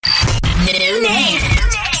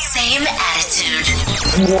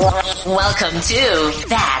Welcome to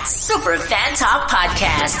That Super Fan Talk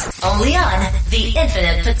Podcast, only on the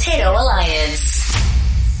Infinite Potato Alliance.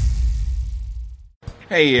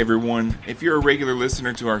 Hey everyone, if you're a regular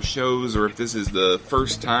listener to our shows, or if this is the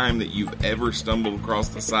first time that you've ever stumbled across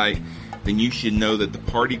the site, then you should know that the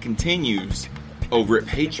party continues over at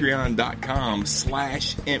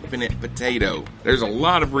patreon.com/Infinite Potato. There's a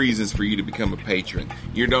lot of reasons for you to become a patron.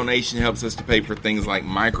 Your donation helps us to pay for things like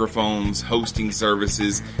microphones, hosting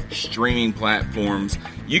services, streaming platforms.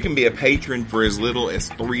 You can be a patron for as little as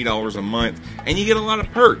 $3 a month, and you get a lot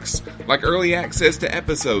of perks, like early access to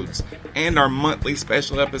episodes, and our monthly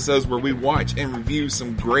special episodes where we watch and review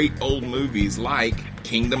some great old movies like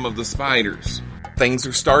Kingdom of the Spiders. Things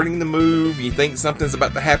are starting to move, you think something's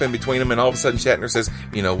about to happen between them, and all of a sudden Shatner says,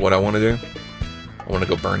 you know what I want to do? I want to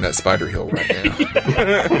go burn that spider hill right now.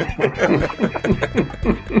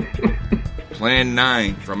 Plan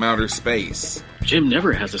 9 from outer space. Jim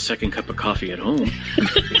never has a second cup of coffee at home.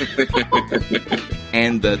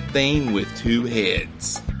 And The Thing with Two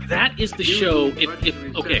Heads. That is the show. If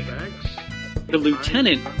okay, the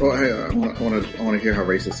lieutenant. Oh, hey, I want to hear how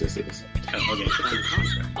racist this is.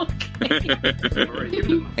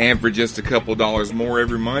 And for just a couple dollars more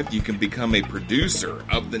every month, you can become a producer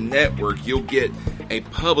of the network. You'll get a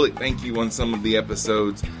public thank you on some of the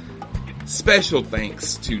episodes. Special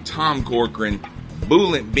thanks to Tom Corcoran,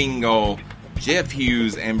 Bullet Bingo, Jeff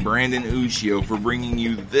Hughes, and Brandon Ushio for bringing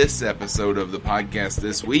you this episode of the podcast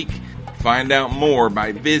this week. Find out more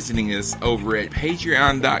by visiting us over at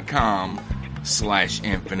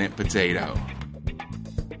patreon.com/Infinite Potato.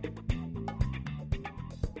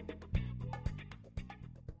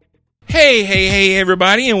 Hey,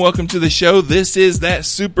 everybody, and welcome to the show. This is That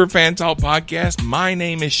Super Fan Talk Podcast. My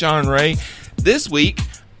name is Sean Ray. This week,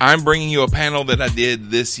 I'm bringing you a panel that I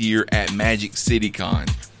did this year at Magic City Con.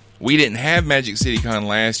 We didn't have Magic City Con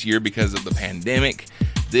last year because of the pandemic.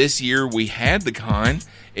 This year, we had the con.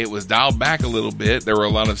 It was dialed back a little bit. There were a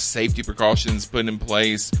lot of safety precautions put in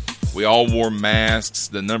place. We all wore masks.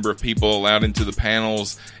 The number of people allowed into the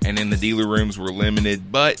panels and in the dealer rooms were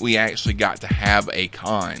limited, but we actually got to have a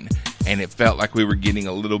con. And it felt like we were getting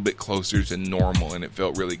a little bit closer to normal, and it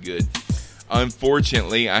felt really good.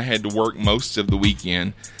 Unfortunately, I had to work most of the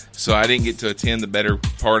weekend, so I didn't get to attend the better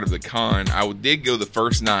part of the con. I did go the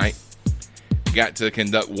first night, got to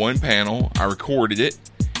conduct one panel. I recorded it,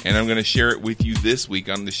 and I'm going to share it with you this week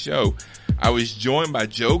on the show. I was joined by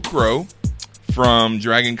Joe Crow from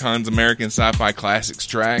Dragon Con's American Sci-Fi Classics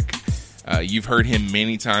track. You've heard him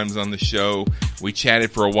many times on the show. We chatted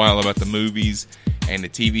for a while about the movies and the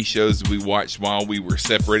TV shows that we watched while we were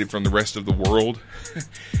separated from the rest of the world.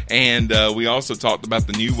 And we also talked about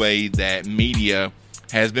the new way that media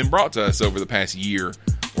has been brought to us over the past year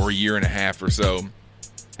or a year and a half or so,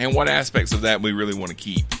 and what aspects of that we really want to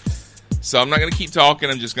keep. So I'm not going to keep talking.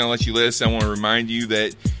 I'm just going to let you listen. I want to remind you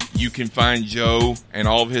that you can find Joe and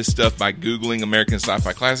all of his stuff by Googling American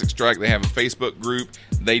Sci-Fi Classics track. They have a Facebook group.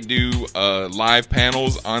 They do live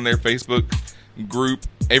panels on their Facebook group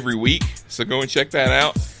every week, so go and check that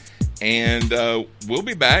out. And we'll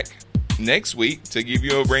be back next week to give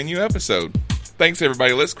you a brand new episode. Thanks,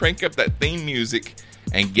 everybody. Let's crank up that theme music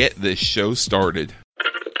and get this show started.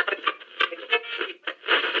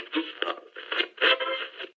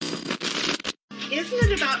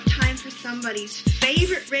 Isn't it about time for somebody's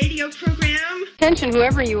favorite radio program? Attention,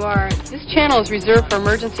 whoever you are, this channel is reserved for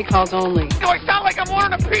emergency calls only. Do I sound like I'm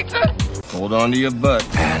ordering a pizza? Hold on to your butt.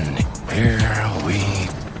 And here we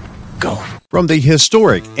go. From the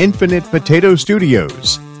historic Infinite Potato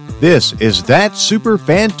Studios, this is That Super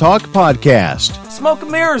Fan Talk Podcast. Smoke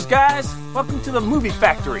and mirrors, guys. Welcome to the movie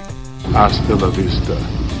factory. Hasta la vista,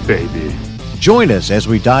 baby. Join us as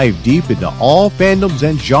we dive deep into all fandoms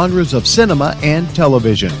and genres of cinema and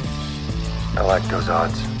television. I like those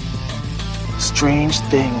odds. Strange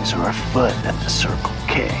things are afoot at the Circle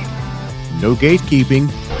K. No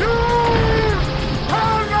gatekeeping.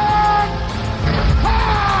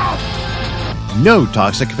 No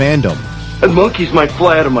toxic fandom. That monkeys might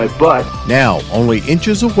fly out of my butt. Now, only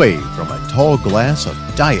inches away from a tall glass of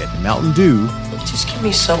Diet Mountain Dew. Just give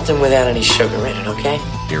me something without any sugar in it, okay?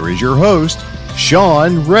 Here is your host,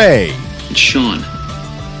 Sean Ray. It's Sean.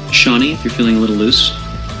 Shawnee, if you're feeling a little loose.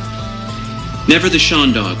 Never the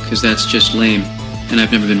Sean dog, because that's just lame, and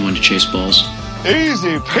I've never been one to chase balls.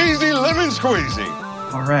 Easy peasy lemon squeezy.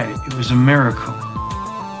 All right, it was a miracle.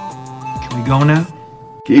 Can we go now?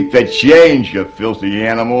 Keep the change, you filthy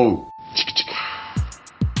animal.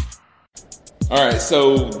 All right,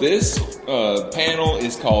 so this panel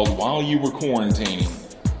is called While You Were Quarantining,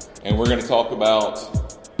 and we're going to talk about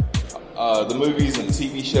the movies and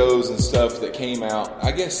TV shows and stuff that came out,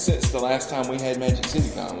 I guess, since the last time we had Magic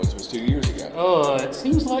City Con, which was 2 years ago. Oh, it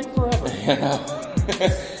seems like forever.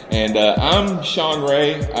 And I'm Sean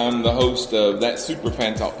Ray. I'm the host of That Super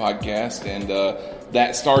Fan Talk podcast and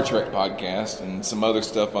That Star Trek podcast and some other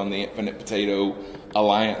stuff on the Infinite Potato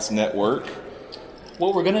Alliance Network.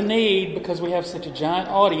 What we're going to need, because we have such a giant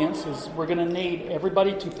audience, is we're going to need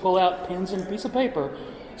everybody to pull out pens and a piece of paper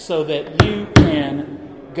so that you can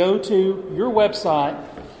go to your website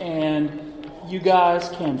and you guys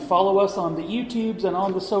can follow us on the YouTubes and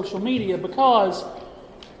on the social media, because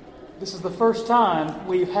this is the first time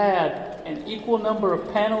we've had an equal number of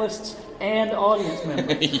panelists and audience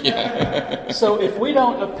members. Yeah. So if we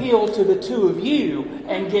don't appeal to the two of you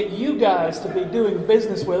and get you guys to be doing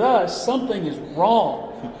business with us, something is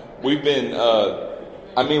wrong. We've been,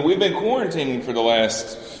 we've been quarantining for the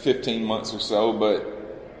last 15 months or so, but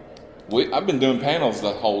I've been doing panels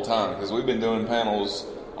the whole time, because we've been doing panels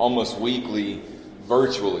almost weekly,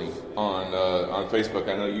 virtually on Facebook.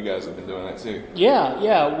 I know you guys have been doing that too.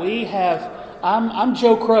 Yeah, we have. I'm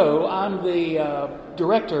Joe Crow. I'm the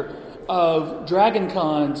director of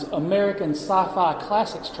DragonCon's American Sci-Fi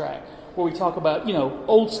Classics track, where we talk about,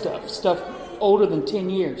 old stuff older than 10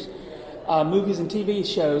 years, movies and TV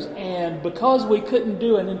shows. And because we couldn't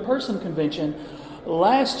do an in-person convention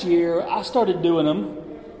last year, I started doing them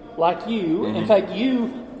like you. Mm-hmm. In fact,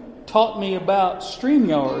 you taught me about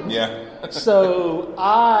StreamYard. Yeah. So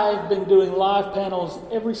I've been doing live panels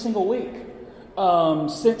every single week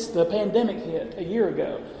since the pandemic hit a year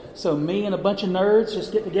ago. So me and a bunch of nerds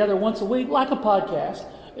just get together once a week, like a podcast,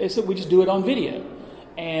 except we just do it on video.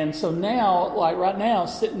 And so now, like right now,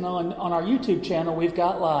 sitting on our YouTube channel, we've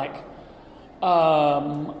got like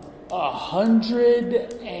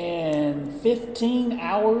 115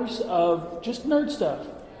 hours of just nerd stuff.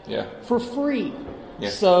 Yeah. For free. Yeah.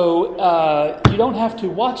 So you don't have to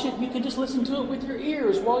watch it. You can just listen to it with your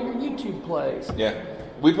ears while your YouTube plays. Yeah.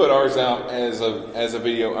 We put ours out as a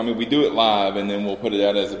video. I mean, we do it live, and then we'll put it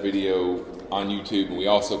out as a video on YouTube, and we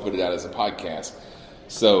also put it out as a podcast.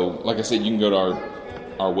 So, like I said, you can go to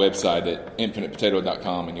our website at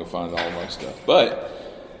infinitepotato.com, and you'll find all of our stuff. But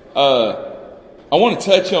I want to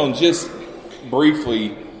touch on just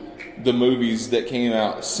briefly the movies that came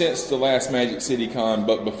out since the last Magic City Con,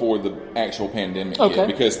 but before the actual pandemic hit,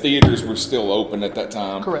 because theaters were still open at that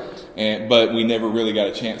time. Correct. But we never really got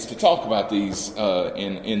a chance to talk about these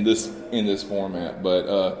in this format. But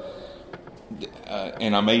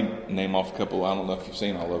and I may name off a couple. I don't know if you've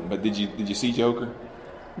seen all of them, but did you see Joker?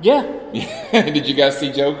 Yeah. Did you guys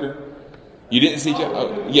see Joker? You didn't see Joker?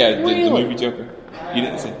 Oh, yeah, really? the movie Joker. You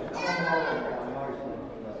didn't see?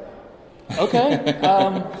 Okay.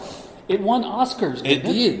 It won Oscars. It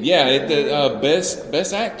did, yeah.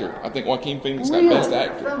 Best actor. I think Joaquin Phoenix got Best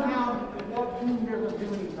Actor. Somehow, Joaquin doesn't do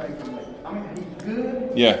anything for me. I mean, he's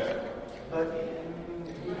good. Yeah. But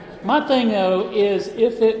my thing, though, is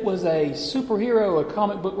if it was a superhero or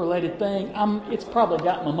comic book related thing, it's probably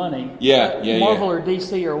got my money. Yeah. Marvel or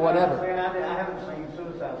DC or whatever. I haven't seen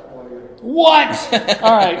Suicide Squad yet. What?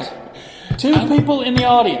 All right. Two people in the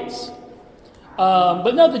audience.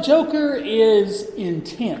 But no, the Joker is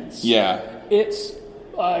intense. Yeah, it's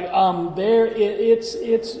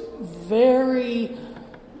it's very.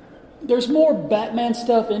 There's more Batman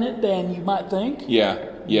stuff in it than you might think. Yeah.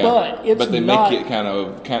 But they not, make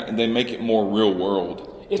it they make it more real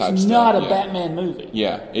world. It's type not stuff. a Batman movie.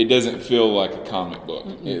 Yeah, it doesn't feel like a comic book.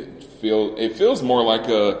 Mm-mm. It feels more like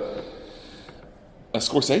a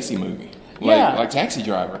Scorsese movie. Like Taxi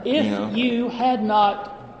Driver.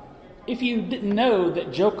 If you didn't know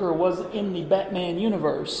that Joker was in the Batman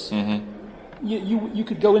universe, mm-hmm. you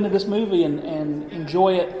could go into this movie and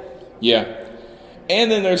enjoy it. Yeah. And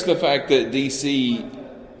then there's the fact that DC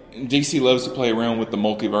loves to play around with the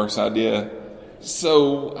multiverse idea.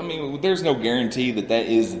 So, I mean, there's no guarantee that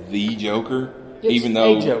is the Joker. It's even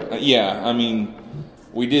though, a Joker. Yeah, I mean,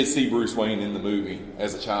 we did see Bruce Wayne in the movie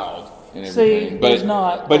as a child. And see, there's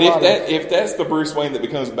not. But if that's the Bruce Wayne that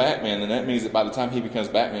becomes Batman, then that means that by the time he becomes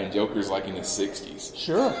Batman, Joker's like in his 60s.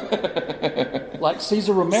 Sure. Like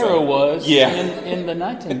Cesar Romero was in the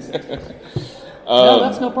 1960s. No,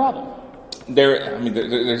 that's no problem.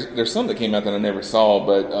 There's some that came out that I never saw,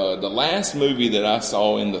 but the last movie that I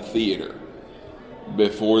saw in the theater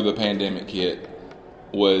before the pandemic hit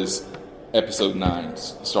was Episode 9,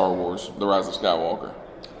 Star Wars: The Rise of Skywalker.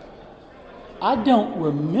 I don't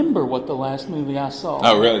remember what the last movie I saw.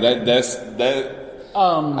 Oh, really? I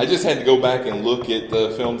just had to go back and look at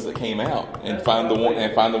the films that came out and find the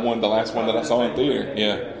last one that I saw in theater.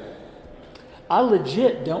 Yeah. I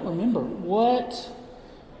legit don't remember what.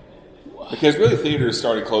 Because really theaters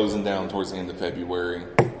started closing down towards the end of February,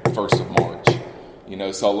 1st of March. You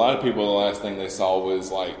know, so a lot of people, the last thing they saw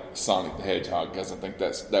was like Sonic the Hedgehog, because I think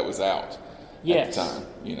that was out at the time,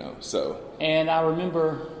 you know, so. And I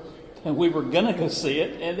remember we were going to go see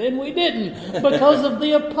it, and then we didn't because of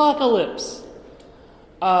the apocalypse.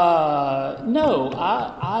 No,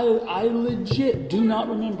 I legit do not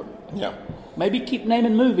remember. Yeah. Maybe keep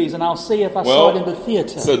naming movies, and I'll see if I saw it in the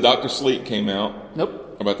theater. So Dr. Sleep came out.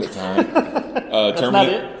 Nope. About that time. That's not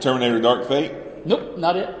it. Terminator Dark Fate. Nope,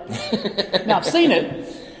 not it. Now, I've seen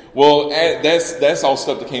it. Well, that's all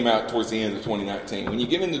stuff that came out towards the end of 2019. When you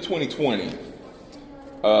get into 2020,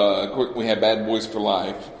 of course, we had Bad Boys for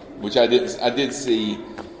Life, which I did see,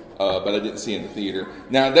 but I didn't see in the theater.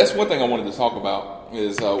 Now, that's one thing I wanted to talk about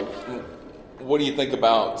is what do you think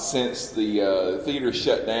about since the theater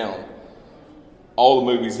shut down, all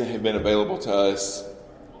the movies that have been available to us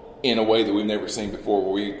in a way that we've never seen before,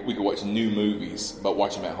 where we could watch new movies but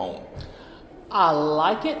watch them at home. I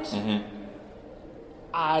like it. Mm-hmm.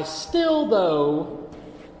 I still, though,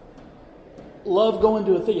 love going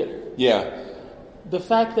to a theater. Yeah. The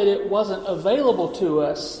fact that it wasn't available to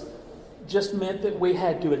us just meant that we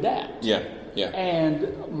had to adapt. Yeah, yeah.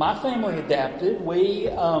 And my family adapted. We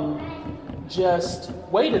just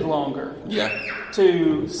waited longer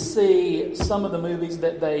to see some of the movies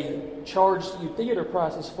that they charged you theater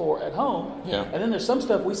prices for at home. Yeah. And then there's some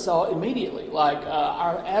stuff we saw immediately. Like,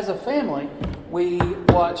 as a family, we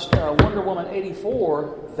watched Wonder Woman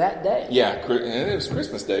 84 that day. Yeah, and it was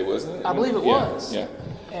Christmas Day, wasn't it? I believe it was. Yeah.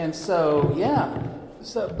 And so, yeah.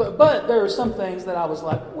 So, but there are some things that I was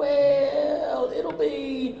like, well, it'll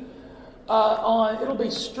be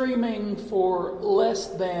streaming for less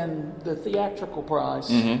than the theatrical price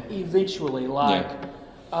eventually, like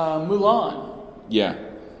Mulan. Yeah.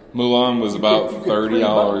 Mulan was about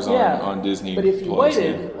 $30 on Disney. But if you Plus,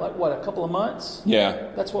 waited, like what, a couple of months? Yeah.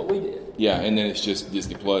 That's what we did. Yeah, and then it's just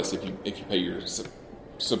Disney Plus. If you pay your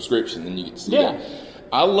subscription, then you get to see it.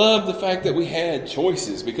 I love the fact that we had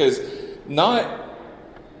choices because the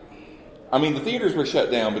theaters were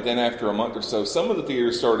shut down, but then after a month or so, some of the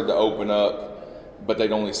theaters started to open up, but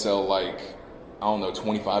they'd only sell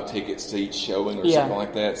 25 tickets to each showing or something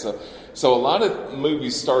like that. So a lot of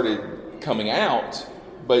movies started coming out,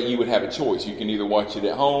 but you would have a choice. You can either watch it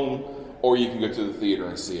at home or you can go to the theater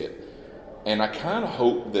and see it. And I kind of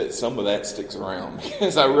hope that some of that sticks around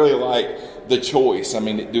because I really like the choice. I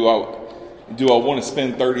mean, do I want to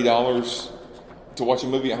spend $30 to watch a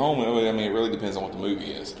movie at home? I mean, it really depends on what the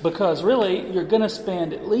movie is. Because really, you're going to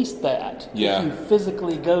spend at least that if you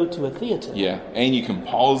physically go to a theater. Yeah, and you can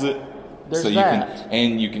pause it. There's that.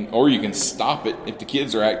 You can stop it if the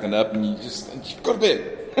kids are acting up, and you just go to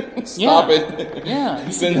bed. Stop it. Yeah.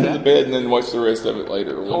 Send them to bed and then watch the rest of it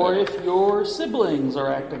later. Or if your siblings are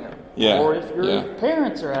acting up. Yeah. Or if your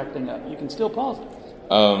parents are acting up, you can still pause it.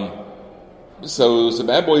 So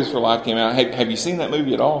Bad Boys for Life came out. Have you seen that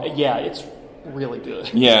movie at all? Yeah, it's really good.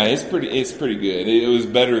 Yeah, it's pretty good. It was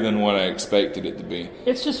better than what I expected it to be.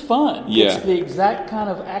 It's just fun. Yeah. It's the exact kind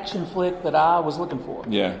of action flick that I was looking for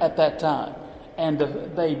at that time. And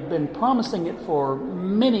they've been promising it for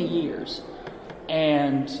many years.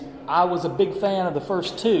 And I was a big fan of the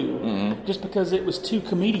first two just because it was two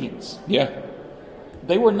comedians. Yeah.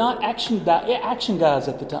 They were not action guys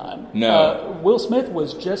at the time. No. Will Smith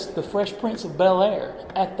was just the Fresh Prince of Bel-Air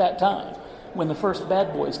at that time when the first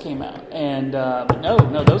Bad Boys came out. And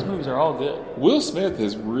no, those movies are all good. Will Smith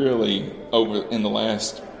has really, over in the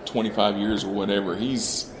last 25 years or whatever,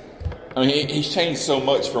 he's changed so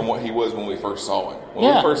much from what he was when we first saw him.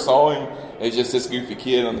 When we first saw him, it was just this goofy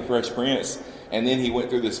kid on the Fresh Prince. And then he went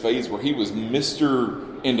through this phase where he was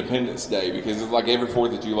Mr. Independence Day because it's like every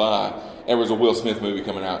 4th of July, there was a Will Smith movie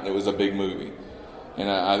coming out, and it was a big movie. And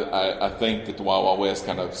I think that the Wild Wild West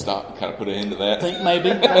kind of put an end to that. I think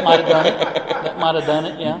maybe that might have done it. That might have done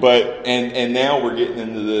it, yeah. But and now we're getting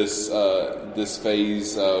into this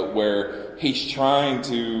phase where he's trying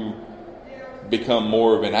to become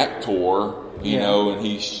more of an actor, you know, and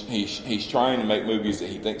he's trying to make movies that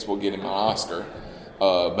he thinks will get him an Oscar.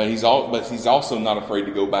 But he's also not afraid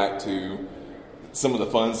to go back to some of the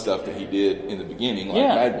fun stuff that he did in the beginning, like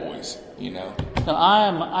Bad Boys, you know. No,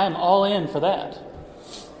 I am all in for that.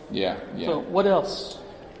 Yeah. So what else?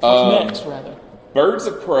 What's next, rather? Birds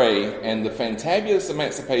of Prey and the Fantabulous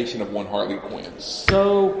Emancipation of One Harley Quinn.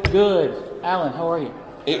 So good. Alan, how are you?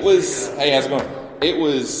 It was, hey, how's it going? It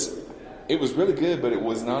was really good, but it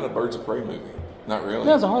was not a Birds of Prey movie. Not really.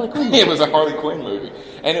 That was a Harley Quinn movie. It was a Harley Quinn movie.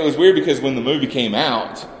 And it was weird because when the movie came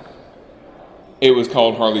out, it was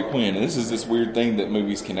called Harley Quinn. And this is this weird thing that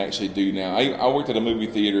movies can actually do now. I worked at a movie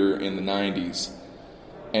theater in the 90s.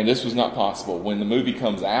 and this was not possible. When the movie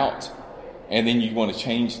comes out, and then you want to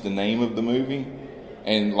change the name of the movie,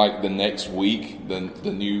 and like the next week, the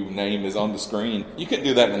new name is on the screen. You couldn't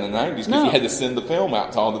do that in the 90s because you had to send the film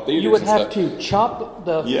out to all the theaters. You would and have stuff. to chop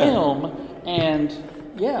the film, and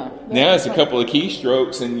now it's a couple of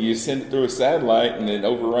keystrokes, and you send it through a satellite, and it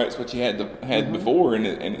overwrites what you had before, and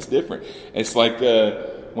it's different. It's like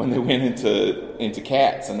when they went into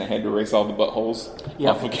Cats, and they had to erase all the buttholes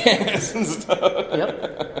off of Cats and stuff.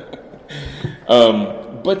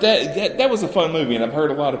 But that was a fun movie, and I've heard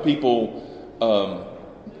a lot of people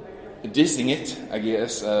dissing it, I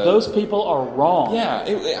guess. Those people are wrong. Yeah,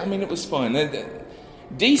 it was fun.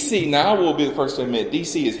 DC, now I will be the first to admit,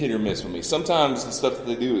 DC is hit or miss with me. Sometimes the stuff that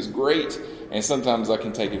they do is great, and sometimes I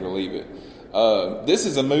can take it or leave it. This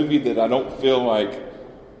is a movie that I don't feel like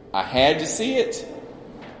I had to see it,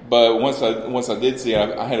 but once I did see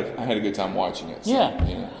it, I had a good time watching it. So,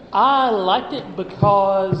 yeah. I liked it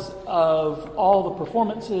because of all the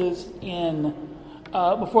performances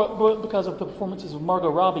because of the performances of Margot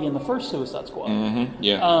Robbie in the first Suicide Squad. Mm-hmm.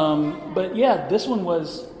 Yeah. But yeah, this one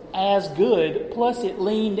was as good. Plus, it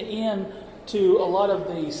leaned in to a lot of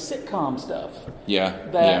the sitcom stuff. Yeah.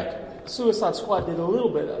 That Suicide Squad did a little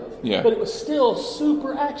bit of. Yeah. But it was still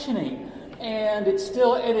super actiony, and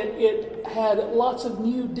it had lots of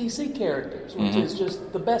new DC characters, which is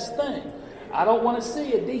just the best thing. I don't want to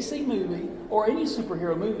see a DC movie or any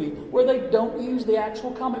superhero movie where they don't use the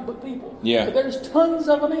actual comic book people. Yeah. But there's tons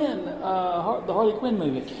of them in the Harley Quinn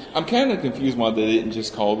movie. I'm kind of confused why they didn't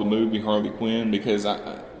just call the movie Harley Quinn, because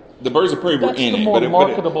the Birds of Prey were in it, but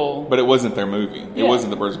marketable. But it wasn't their movie. It wasn't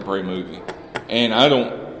the Birds of Prey movie. And I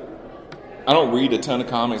don't read a ton of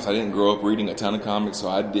comics. I didn't grow up reading a ton of comics, so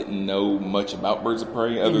I didn't know much about Birds of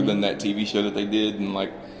Prey other than that TV show that they did in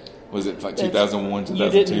was it like 2001,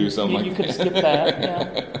 2002, something like that? You could skip that,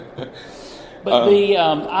 yeah. But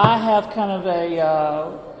I have kind of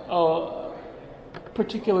a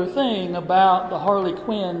particular thing about the Harley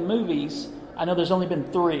Quinn movies. I know there's only been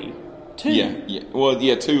 3. 2. Yeah. Well,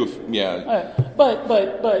 yeah, 2. Yeah. But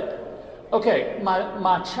okay,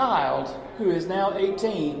 my child, who is now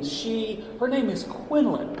 18, her name is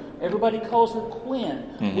Quinlan. Everybody calls her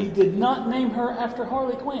Quinn. Mm-hmm. We did not name her after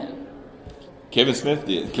Harley Quinn. Kevin Smith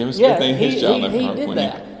did. Kevin Smith named his child after Harley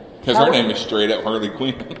Quinn. Because her name is straight up Harley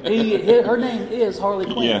Quinn. Her name is Harley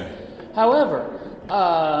Quinn. Yeah. However,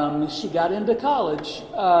 she got into college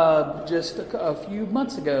just a few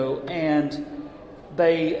months ago, and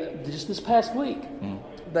just this past week,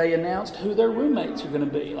 they announced who their roommates are going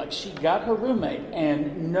to be. Like, she got her roommate,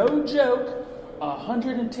 and no joke,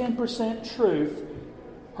 110% truth,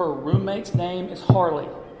 her roommate's name is Harley.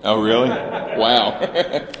 Oh, really? Wow.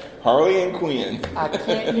 Harley and Quinn. I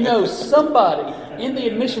can't, somebody in the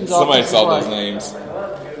admissions office. Somebody saw those names.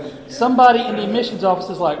 Somebody in the admissions office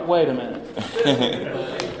is like, wait a minute.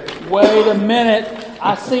 Wait a minute.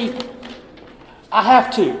 I have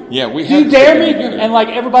to. Yeah, we have to. You dare me? Together. And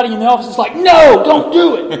everybody in the office is like, no, don't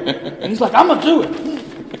do it. And he's like, I'm going to do it.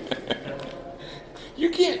 You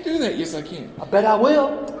can't do that. Yes, I can. I bet I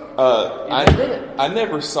will. I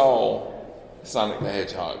never saw Sonic the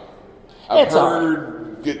Hedgehog. I've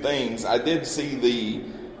heard good things. I did see the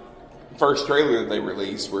first trailer that they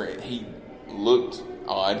released where he looked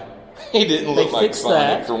odd. He didn't look like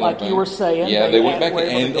Sonic for one thing. You were saying. Yeah, they went back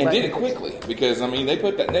and did it quickly, because they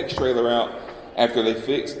put that next trailer out after they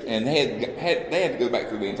fixed, and they had to go back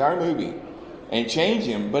through the entire movie and change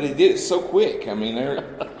him, but they did it so quick.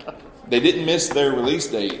 They didn't miss their release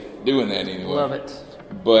date doing that anyway. Love it.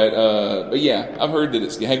 But yeah, I've heard that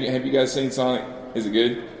it's good. Have you guys seen Sonic? Is it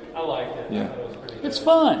good? I liked it. Yeah. It's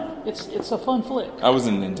fun. It's a fun flick. I was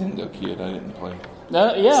a Nintendo kid. I didn't play.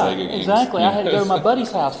 Yeah, Sega games. Exactly. I had to go to my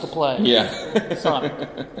buddy's house to play. Yeah. Sonic.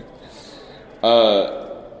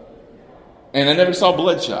 And I never saw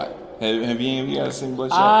Bloodshot. Have any of you guys seen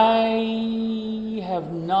Bloodshot? I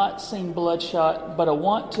have not seen Bloodshot, but I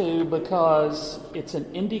want to, because it's an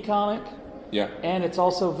indie comic. Yeah. And it's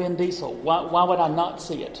also Vin Diesel. Why would I not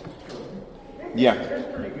see it? Yeah.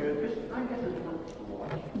 It's pretty good.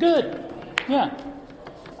 Good. Yeah.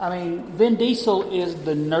 Vin Diesel is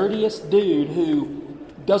the nerdiest dude who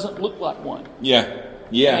doesn't look like one. Yeah.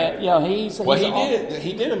 Yeah.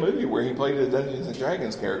 He did a movie where he played a Dungeons and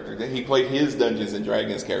Dragons character. He played his Dungeons and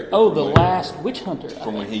Dragons character. Oh, The Last Witch Hunter.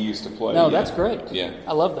 From when he used to play. No, that's great. Yeah.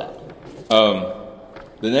 I love that.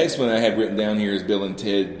 The next one I have written down here is Bill and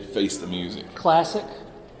Ted Face the Music. Classic.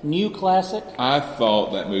 New classic. I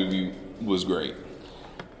thought that movie was great.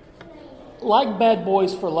 Like Bad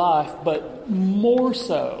Boys for Life, but more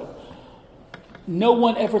so. No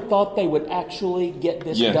one ever thought they would actually get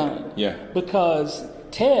this done. Yeah. Because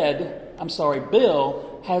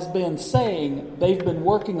Bill has been saying they've been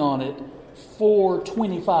working on it for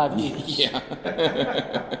 25 years. Yeah.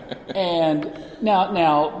 And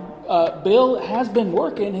now Bill has been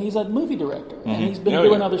working. He's a movie director, and he's been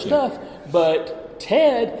doing other stuff. But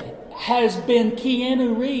Ted has been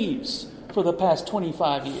Keanu Reeves for the past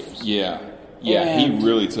 25 years. Yeah. He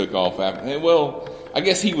really took off after. Well, I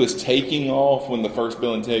guess he was taking off when the first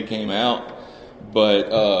Bill and Ted came out,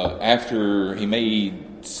 but after he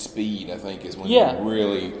made Speed, I think is when he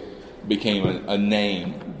really became a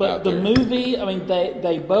name. But the movie, I mean,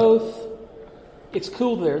 they both. It's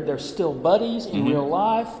cool. They're still buddies in real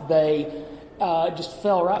life. They just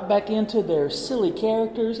fell right back into their silly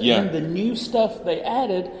characters, and then the new stuff they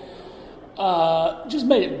added just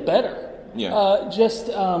made it better. Yeah.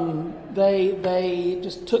 They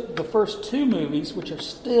just took the first two movies, which are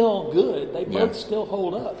still good. They both still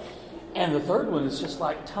hold up, and the third one is just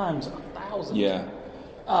like times 1,000. Yeah.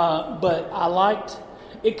 But I liked.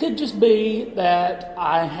 It could just be that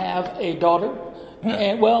I have a daughter,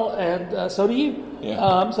 and so do you.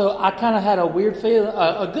 Yeah. So I kind of had a weird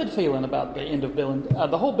a good feeling about the end of Bill and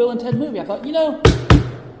the whole Bill and Ted movie. I thought,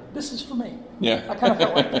 this is for me. Yeah. I kind of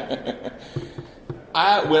felt like that.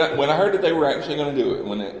 When I heard that they were actually going to do it,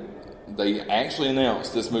 when they actually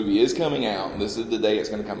announced this movie is coming out, and this is the day it's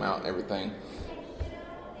going to come out and everything,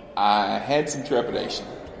 I had some trepidation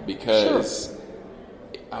because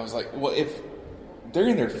I was like, well, if they're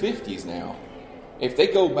in their 50s now, if they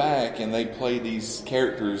go back and they play these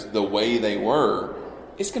characters the way they were,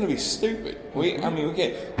 it's going to be stupid. We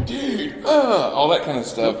can't, dude, all that kind of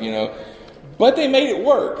stuff, But they made it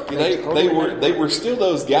work. They were still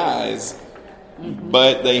those guys.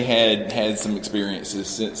 But they had some experiences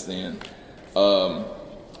since then.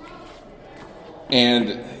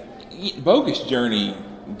 And Bogus Journey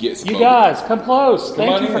gets... You guys, come close.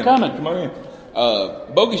 Thank you for coming. Come on in.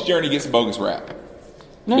 Bogus Journey gets a bogus rap.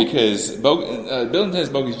 Because Bill and Ted's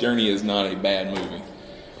Bogus Journey is not a bad movie,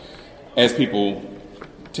 as people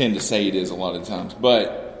tend to say it is a lot of times.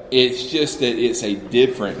 But it's just that it's a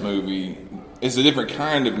different movie. It's a different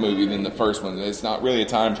kind of movie than the first one. It's not really a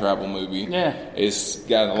time travel movie. Yeah. It's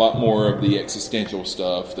got a lot more of the existential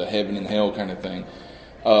stuff, the heaven and hell kind of thing.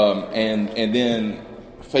 And then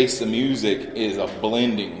Face the Music is a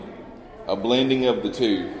blending of the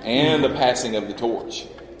two, and a passing of the torch.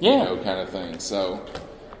 Kind of thing. So,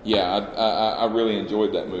 I really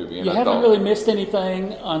enjoyed that movie. And you haven't really missed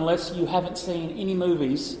anything unless you haven't seen any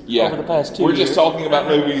movies over the past 2 years. We're just talking about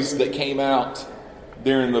movies that came out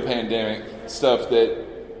during the pandemic, stuff that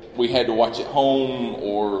we had to watch at home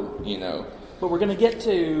or. But we're going to get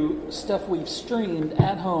to stuff we've streamed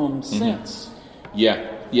at home since.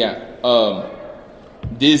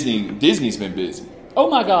 Disney's been busy. Oh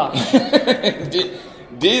my gosh.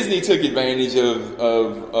 Disney took advantage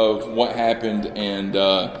of what happened and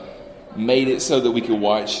made it so that we could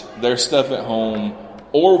watch their stuff at home,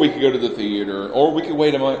 or we could go to the theater, or we could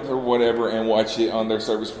wait a month or whatever and watch it on their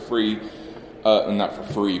service for free. Not for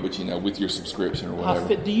free, but with your subscription or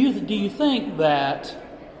whatever. Do you think that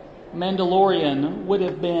Mandalorian would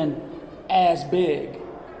have been as big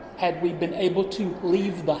had we been able to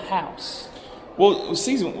leave the house? Well,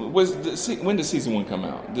 when did season 1 come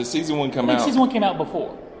out? Did season 1 come out? Season 1 came out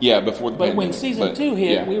before. Yeah, before the pandemic. But when season 2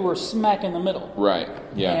 hit, we were smack in the middle. Right.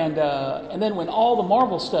 Yeah. And then when all the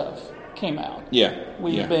Marvel stuff came out,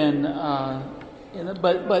 we've been in it.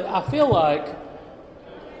 But I feel like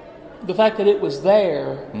the fact that it was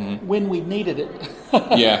there when we needed it,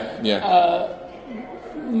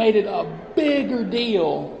 made it a bigger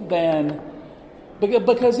deal than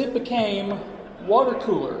because it became water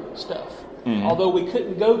cooler stuff. Although we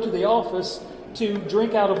couldn't go to the office to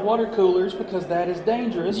drink out of water coolers because that is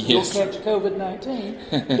dangerous. Yes. You'll catch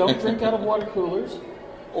COVID-19. Don't drink out of water coolers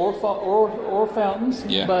or fountains.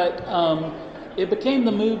 Yeah. But it became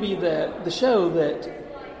the show that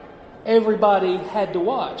everybody had to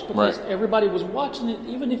watch because everybody was watching it,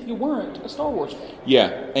 even if you weren't a Star Wars fan. Yeah,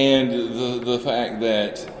 and the fact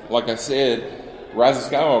that, like I said, Rise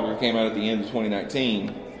of Skywalker came out at the end of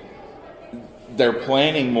 2019. They're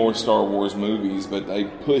planning more Star Wars movies, but they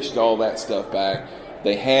pushed all that stuff back.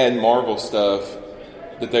 They had Marvel stuff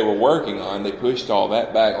that they were working on. They pushed all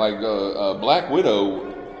that back. Like Black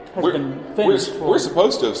Widow, we're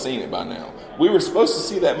supposed to have seen it by now. We were supposed to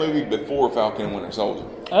see that movie before Falcon and Winter Soldier.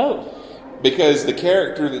 Oh. Because the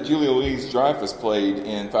character that Julia Louis-Dreyfus played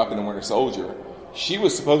in Falcon and Winter Soldier she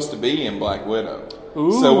was supposed to be in Black Widow.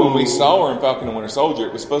 Ooh. So when we saw her in Falcon and Winter Soldier,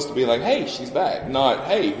 it was supposed to be like, hey, she's back. Not,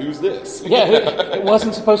 hey, who's this? Yeah, it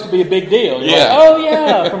wasn't supposed to be a big deal. You're Yeah. like, oh,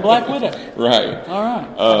 yeah, from Black Widow. Right. All right.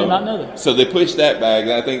 I did not know that. So they pushed that back.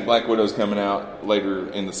 I think Black Widow's coming out later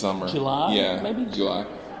in the summer. July? Yeah. Maybe? July.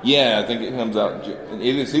 Yeah, I think it comes out.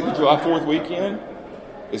 It's either July 4th weekend.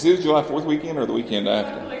 It's either July 4th weekend or the weekend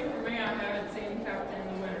after. For me, I haven't seen Falcon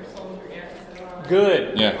and the Winter Soldier yet. So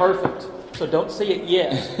Good. Yeah. Perfect. So don't see it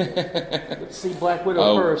yet. Let's see Black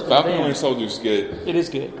Widow first. Falcon and and Winter Soldier's good. It is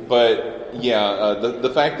good. But yeah, the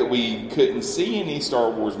fact that we couldn't see any Star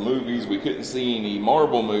Wars movies, we couldn't see any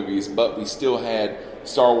Marvel movies, but we still had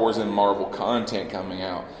Star Wars and Marvel content coming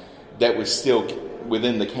out that was still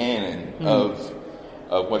within the canon of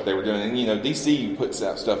what they were doing. And DC puts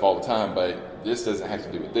out stuff all the time, but this doesn't have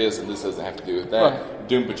to do with this, and this doesn't have to do with that. Right.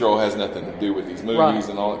 Doom Patrol has nothing to do with these movies Right.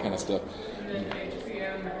 and all that kind of stuff. and then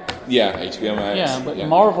HBO Max. Yeah, HBO Max. Yeah, but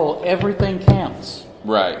Marvel, everything counts.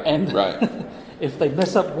 Right. And right. if they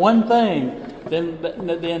mess up one thing,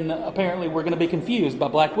 then apparently we're going to be confused by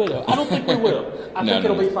Black Widow. I don't think we will. I think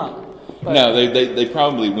it'll be fine. But No, they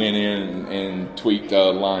probably went in and tweaked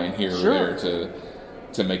a line here Sure. or there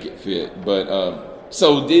to make it fit. But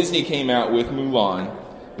so Disney came out with Mulan,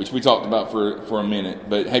 which we talked about for a minute.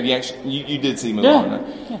 But have you actually you did see Mulan?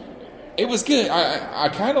 Right? Yeah. It was good. I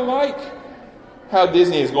kind of like how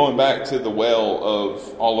Disney is going back to the well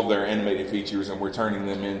of all of their animated features, and we're turning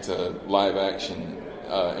them into live action,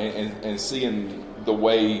 and seeing the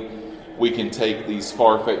way we can take these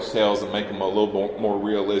far-fetched tales and make them a little more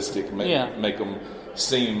realistic, make them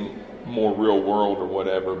seem more real world or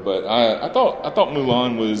whatever. But I thought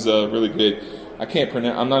Mulan was really good. I can't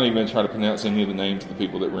pronounce. I'm not even going to try to pronounce any of the names of the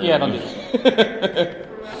people that were in it. don't do that.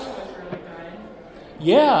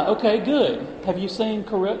 Yeah, okay, good. Have you seen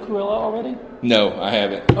Cruella already? No, I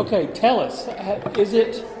haven't. Okay, tell us. Is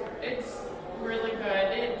it... It's really good.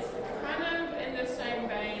 It's kind of in the same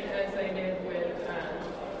vein as they did with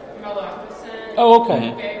Maleficent. Oh, okay.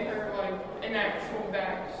 They gave her like an actual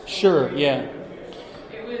backstory. Sure, yeah.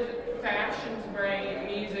 It was fashion's great,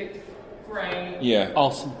 music's great. Yeah.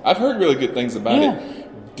 Awesome. I've heard really good things about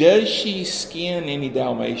it. Does she skin any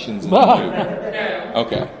Dalmatians in the movie? No.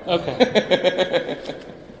 Okay. Okay.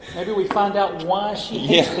 Maybe we find out why she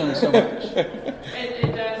hates them so much.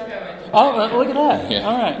 It does go into Oh, look at that. Yeah.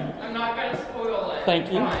 All right. I'm not going to spoil it.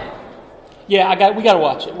 Thank you. but Yeah, we got to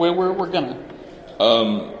watch it. We're gonna.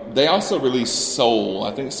 They also released Soul.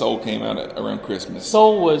 I think Soul came out around Christmas.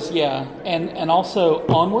 Soul was and also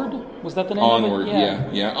Onward. Was that the name Onward, of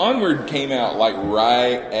it? yeah. Onward came out like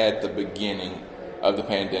right at the beginning of the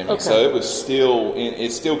pandemic, Okay. so it was still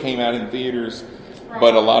it still came out in theaters,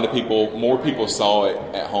 but more people saw it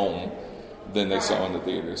at home than they saw in the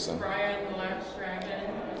theaters. So. Raya and the Last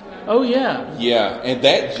Dragon. Oh yeah. Yeah, and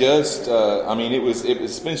that just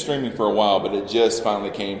it's been streaming for a while, but it just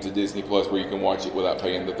finally came to Disney Plus where you can watch it without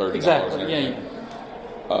paying the $30. Exactly. Yeah.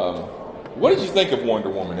 What did you think of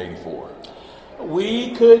Wonder Woman 84?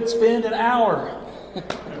 We could spend an hour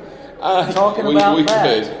talking about we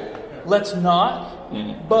that. could. Let's not.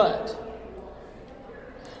 But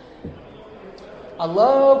I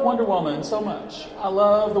love Wonder Woman so much. I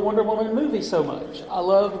love the Wonder Woman movie so much. I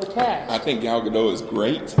love the cast. I think Gal Gadot is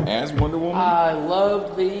great as Wonder Woman. I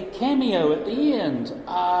loved the cameo at the end.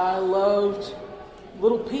 I loved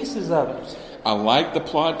little pieces of it. I like the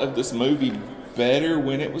plot of this movie better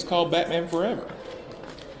when it was called Batman Forever.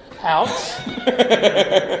 Ouch.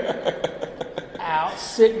 Ouch.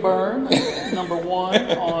 Sick burn. Number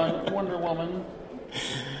 1 on Wonder Woman.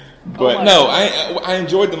 But I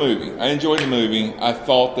enjoyed the movie. I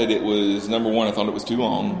thought that it was, number 1, I thought it was too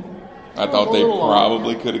long. I thought they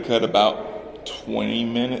probably could have cut about 20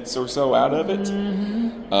 minutes or so out of it.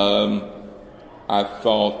 I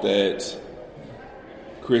thought that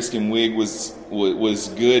Kristen Wiig was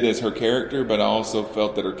good as her character, but I also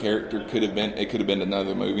felt that her character could have been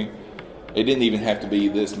another movie. It didn't even have to be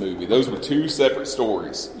this movie. Those were 2 separate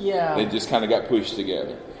stories. Yeah. They just kind of got pushed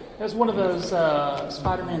together. It was one of those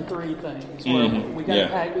Spider-Man 3 things where we got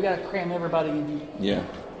to cram everybody in. Yeah.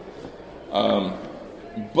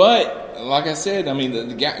 But like I said, I mean,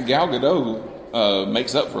 the Gal Gadot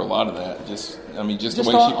makes up for a lot lot of that. The way she portrays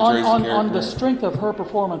the character. On the strength of her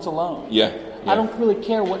performance alone. Yeah. I don't really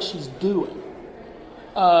care what she's doing.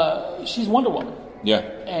 She's Wonder Woman. Yeah.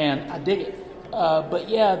 And I dig it. But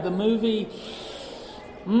yeah, the movie.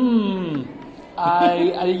 You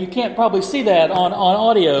can't probably see that on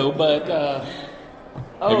audio, but.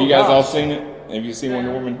 Have you guys all seen it? Have you seen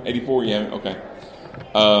Wonder Woman 84? You haven't? Okay.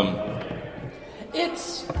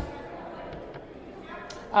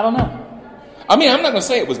 I don't know. I mean, I'm not going to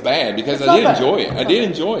say it was bad because I did enjoy it. I did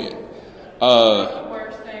enjoy it. It's not the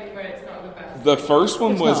worst thing, but it's not the best. The first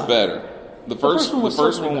one was better. The first one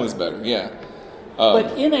was better. Yeah.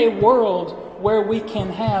 But in a world where we can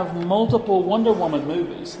have multiple Wonder Woman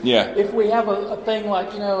movies, if we have a thing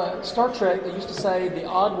like, Star Trek, they used to say the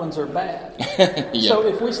odd ones are bad. So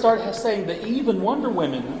if we start saying the even Wonder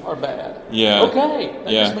Women are bad, okay,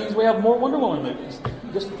 that just means we have more Wonder Woman movies.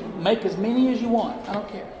 Just make as many as you want. I don't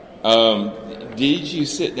care. Did you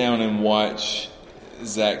sit down and watch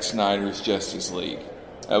Zack Snyder's Justice League?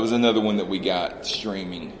 That was another one that we got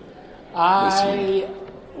streaming. I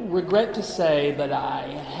regret to say that I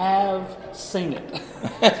have seen it.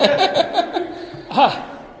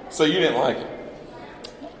 So you didn't like it?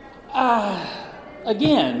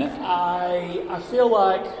 Again, I feel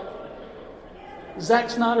like Zack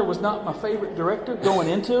Snyder was not my favorite director going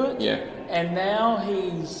into it. Yeah. And now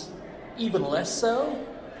he's even less so.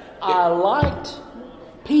 I liked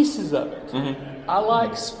pieces of it. Mm-hmm. I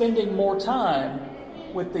like spending more time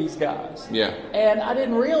with these guys. Yeah. And I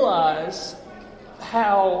didn't realize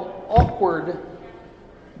how awkward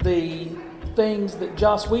the things that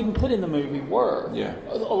Joss Whedon put in the movie were. Yeah.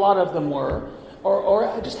 A lot of them were.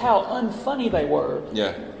 Or just how unfunny they were.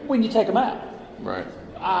 Yeah. When you take them out. Right.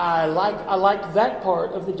 I liked that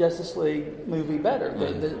part of the Justice League movie better,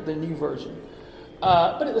 the new version.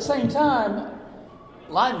 But at the same time,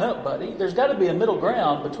 lighten up, buddy. There's got to be a middle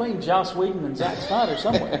ground between Joss Whedon and Zack Snyder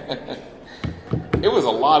somewhere. It was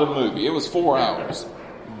a lot of movie. It was 4 hours,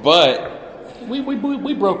 but we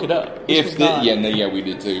broke it up. We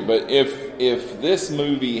did too. But if this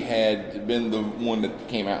movie had been the one that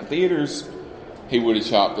came out in theaters, he would have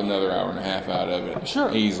chopped another hour and a half out of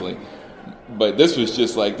it, easily. But this was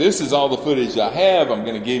just like, this is all the footage I have. I'm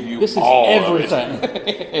going to give you this is all everything. of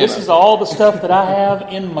it. This is all the stuff that I have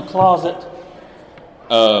in my closet.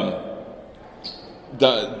 The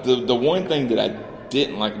one thing that I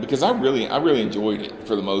didn't like, because I really enjoyed it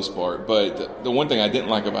for the most part, but the one thing I didn't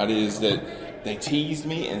like about it is that they teased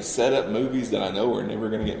me and set up movies that I know are never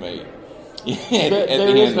going to get made.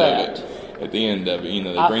 At the end of it,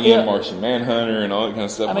 they bring in Martian Manhunter and all that kind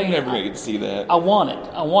of stuff. I'm never going to get to see that. I want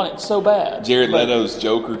it so bad. Jared Leto's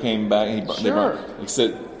Joker came back.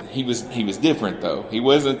 Except he was different though. He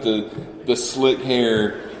wasn't the slick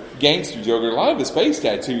hair gangster Joker. A lot of his face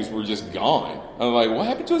tattoos were just gone. I was like, what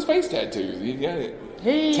happened to his face tattoos? He got it.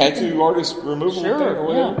 Tattoo artist removal thing or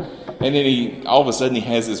whatever. Yeah. And then he all of a sudden he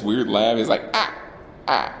has this weird laugh. He's like,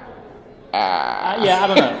 I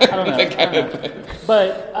don't know.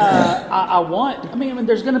 But I want.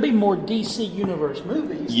 There's going to be more DC Universe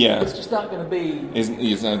movies. Yeah, it's just not going to be.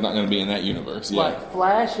 It's not going to be in that universe. Yeah, like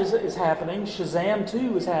Flash is happening. Shazam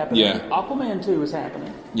 2 is happening. Yeah, Aquaman 2 is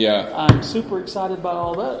happening. Yeah, I'm super excited about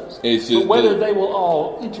all those. It's just but whether they will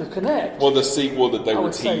all interconnect. Well, the sequel that they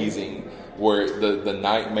were teasing, where the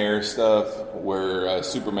nightmare stuff, where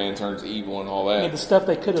Superman turns evil and all that. The stuff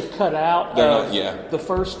they could have cut out. The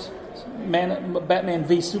first Batman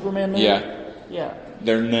v Superman movie. Yeah.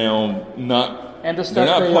 They're now not. And the stuff they're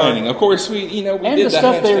not planning. Of course, we and did the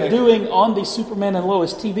stuff they're doing on the Superman and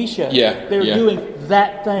Lois TV show. Yeah, they're doing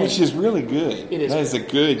that thing, which is really good. It is. That is a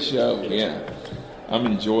good show. Yeah, I'm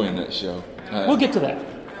enjoying that show. We'll get to that.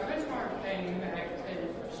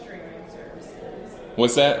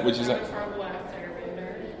 What's that? Which is that? The Last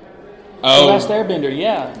Airbender. Oh, The Last Airbender.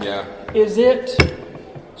 Yeah. Yeah. Is it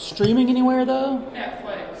streaming anywhere though?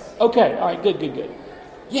 Netflix. Okay. All right. Good.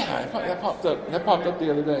 Yeah, that popped up. That popped up the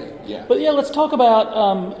other day. Yeah. But let's talk about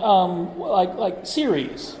like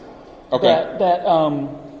series. Okay. That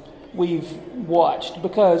we've watched,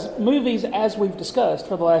 because movies, as we've discussed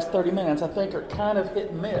for the last 30 minutes, I think are kind of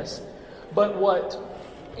hit and miss. But what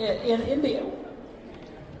in the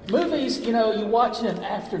movies, you watch in an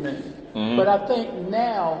afternoon. Mm-hmm. But I think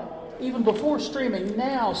now, even before streaming,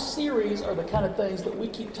 now series are the kind of things that we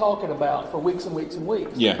keep talking about for weeks and weeks and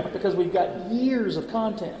weeks. Yeah. Because we've got years of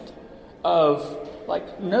content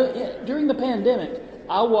during the pandemic,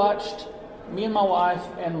 me and my wife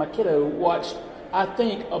and my kiddo watched, I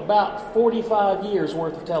think, about 45 years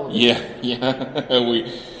worth of television. Yeah. we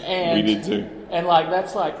did too. And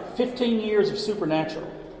that's 15 years of Supernatural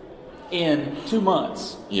in 2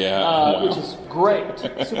 months. Yeah. Wow. Which is great.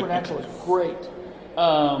 Supernatural is great.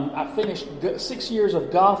 I finished 6 years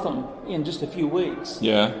of Gotham in just a few weeks.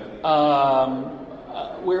 Yeah.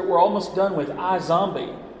 We're almost done with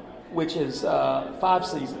iZombie, which is 5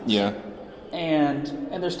 seasons. Yeah. And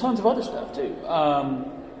there's tons of other stuff too.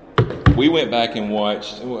 We went back and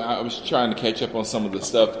watched. I was trying to catch up on some of the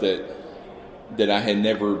stuff that I had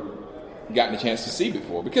never gotten a chance to see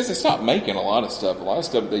before, because they stopped making a lot of stuff. A lot of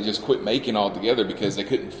stuff they just quit making altogether because they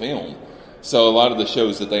couldn't film. So a lot of the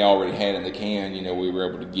shows that they already had in the can, we were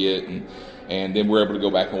able to get, and then we're able to go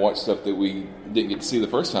back and watch stuff that we didn't get to see the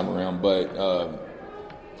first time around. But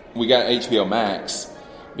we got HBO Max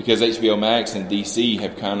because HBO Max and DC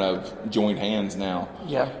have kind of joined hands now.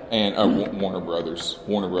 Yeah. And Warner Brothers,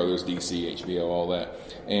 DC, HBO, all that.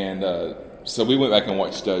 And so we went back and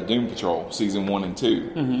watched Doom Patrol season 1 and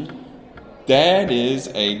 2. Mm-hmm. That is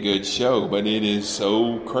a good show, but it is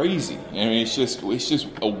so crazy. I mean, it's just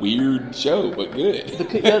a weird show, but good.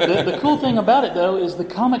 The cool thing about it, though, is the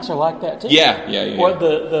comics are like that too. Yeah. Or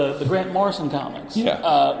the Grant Morrison comics,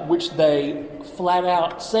 which they flat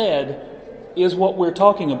out said is what we're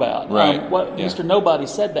talking about. Right. Mr. Nobody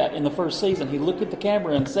said that in the first season. He looked at the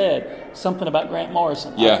camera and said something about Grant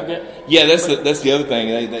Morrison. Yeah. I forget. Yeah, that's the other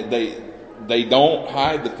thing. They don't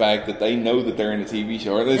hide the fact that they know that they're in a TV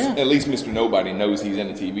show, or at least Mr. Nobody knows he's in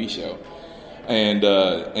a TV show. And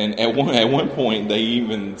at one point they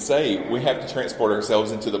even say we have to transport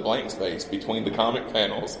ourselves into the blank space between the comic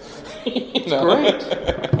panels. It's great.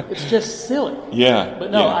 It's just silly. Yeah. But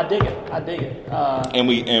no, I dig it. And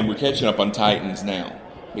we're catching up on Titans now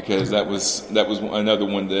because that was another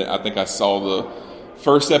one that I think I saw the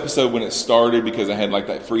first episode when it started because I had like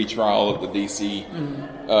that free trial of the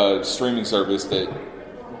DC streaming service that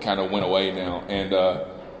kind of went away now,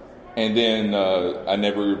 and then I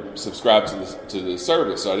never subscribed to the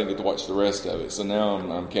service, so I didn't get to watch the rest of it. So now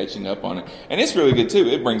I'm catching up on it, and it's really good too.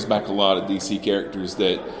 It brings back a lot of DC characters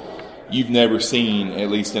that you've never seen, at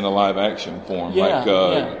least in a live action form, like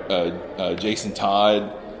Jason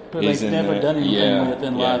Todd. But they've never done anything with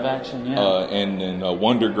in live action, and then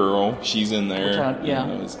Wonder Girl, she's in there.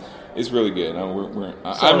 It's really good.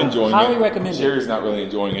 I'm enjoying it. Highly recommend it. Sherry's not really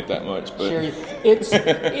enjoying it that much, but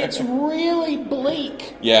it's really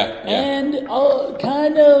bleak. And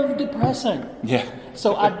kind of depressing. Yeah.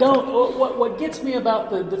 So I don't. What gets me about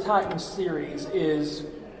the Titans series is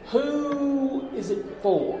who is it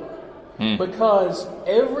for? Because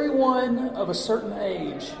everyone of a certain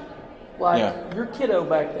age. Like your kiddo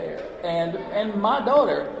back there, and my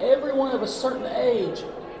daughter, everyone of a certain age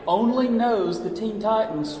only knows the Teen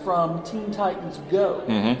Titans from Teen Titans Go.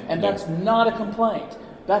 And that's not a complaint.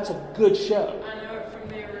 That's a good show. I know it from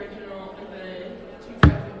the original, the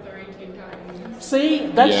 2003 Teen Titans. See,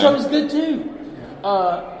 that show is good too.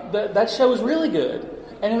 That show is really good.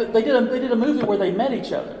 And they did a movie where they met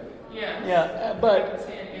each other. But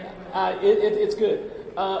it's good.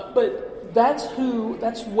 But that's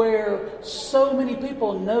where so many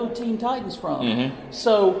people know Teen Titans from.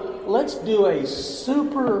 So let's do a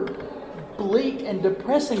super bleak and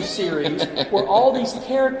depressing series where all these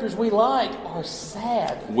characters we like are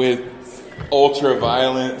sad. With ultra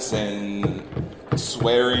violence and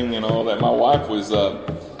swearing and all that. My wife was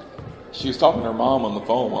she was talking to her mom on the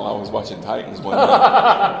phone while I was watching Titans one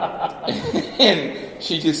night. And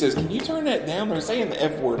she just says, "Can you turn that down? They're saying the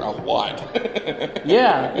F word a lot."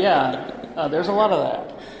 There's a lot of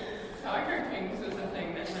that. Tiger King was a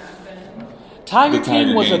thing that happened. Tiger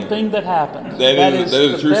King was a thing that happened. That is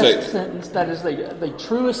the true best sentence. That is the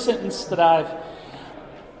truest sentence that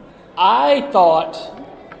I thought,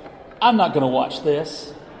 I'm not going to watch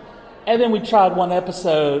this. And then we tried one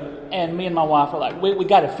episode, and me and my wife were like, we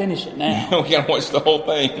got to finish it now. We got to watch the whole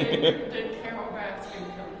thing. Did Carol Baskin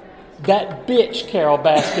come? That bitch, Carol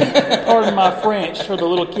Baskin. Pardon my French for the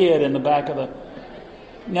little kid in the back of the...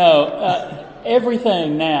 No,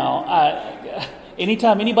 everything now.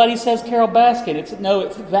 Anytime anybody says Carol Baskin, it's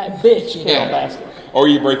that bitch, Carol Baskin. Or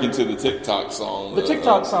you break into the TikTok song. The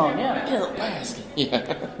TikTok song, yeah. Carol Baskin.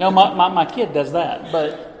 Yeah. No, my kid does that.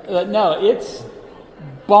 But no, it's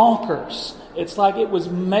bonkers. It's like it was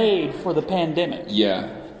made for the pandemic. Yeah.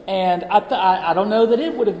 And I don't know that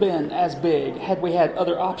it would have been as big had we had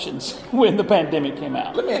other options when the pandemic came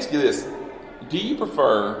out. Let me ask you this. Do you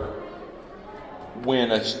prefer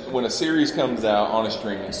when a series comes out on a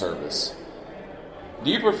streaming service,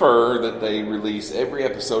 do you prefer that they release every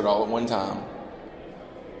episode all at one time?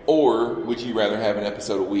 Or would you rather have an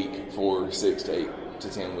episode a week for 6 to 8 to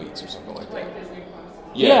 10 weeks or something like that?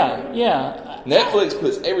 Yeah. Netflix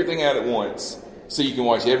puts everything out at once so you can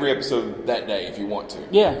watch every episode that day if you want to.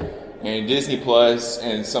 Yeah. And Disney Plus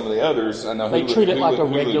and some of the others, I know they treat it like a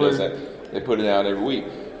Hulu regular. Does that. They put it out every week.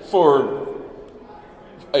 For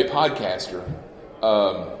a podcaster,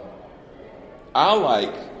 I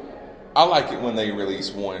like it when they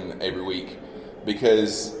release one every week,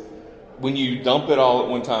 because when you dump it all at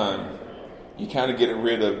one time, you kind of get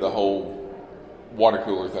rid of the whole water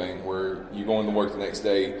cooler thing where you're going to work the next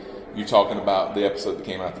day, you're talking about the episode that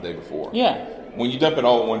came out the day before. Yeah. When you dump it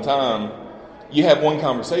all at one time, you have one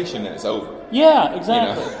conversation and it's over. Yeah,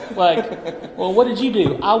 exactly. Like, well, what did you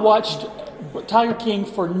do? I watched Tiger King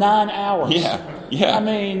for 9 hours. Yeah. I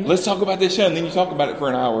mean, let's talk about this show, and then you talk about it for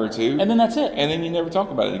an hour or two, and then that's it. And then you never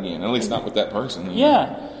talk about it again. At least not with that person.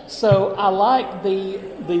 Yeah. So I like the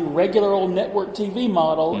regular old network TV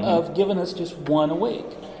model of giving us just one a week.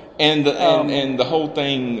 And the whole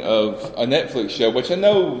thing of a Netflix show, which I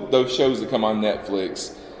know those shows that come on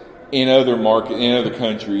Netflix in other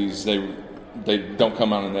countries, they don't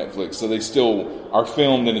come out on Netflix, so they still are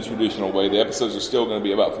filmed in a traditional way. The episodes are still going to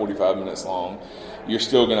be about 45 minutes long. You're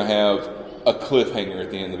still going to have a cliffhanger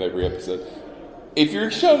at the end of every episode. If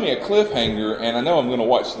you're showing me a cliffhanger, and I know I'm going to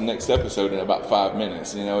watch the next episode in about 5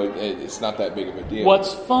 minutes, it's not that big of a deal.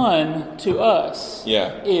 What's fun to us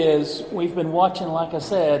is we've been watching, like I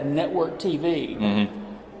said, network TV. Mm-hmm.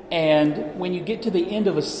 And when you get to the end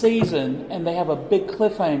of a season and they have a big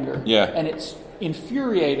cliffhanger, and it's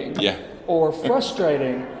infuriating or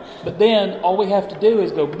frustrating, but then all we have to do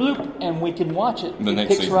is go bloop and we can watch it. It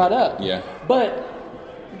picks right up. Yeah. But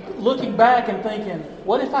looking back and thinking,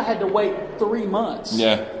 what if I had to wait 3 months?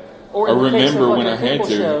 Yeah. Or in the case of remember like when a I had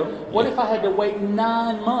to. Show, what if I had to wait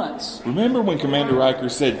 9 months? Remember when Commander Riker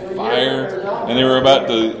said fire and they were about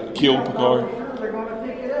to kill Picard?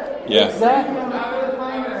 Yeah. Exactly.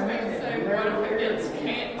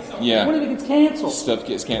 Yeah. What if it gets canceled? Stuff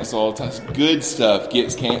gets canceled all the time. Good stuff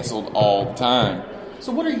gets canceled all the time.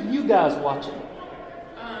 So what are you guys watching?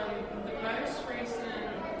 The most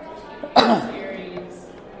recent series,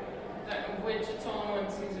 which it's only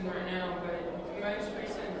one season right now, but the most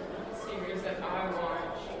recent series that I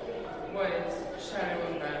watched was Shadow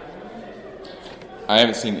and Bone. I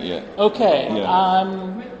haven't seen it yet. Okay.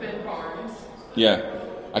 With Ben Barnes. Yeah.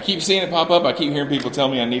 I keep seeing it pop up. I keep hearing people tell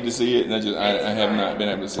me I need to see it, and I have not been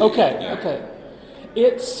able to see it. Okay.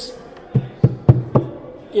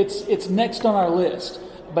 It's next on our list,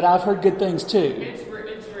 but I've heard good things too. It's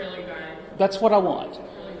really good. That's what I want.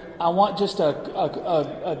 I want just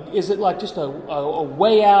is it like just a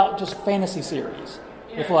way out, just fantasy series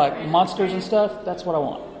with like monsters and stuff? That's what I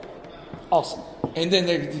want. Awesome. And then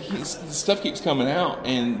the stuff keeps coming out,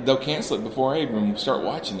 and they'll cancel it before I even start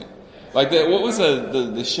watching it. Like that, what was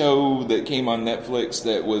the show that came on Netflix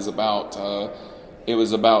that was about? It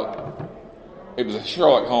was a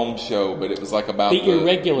Sherlock Holmes show, but it was like about the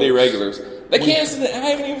Irregulars. The Irregulars. They canceled it. I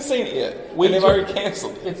haven't even seen it yet. They've already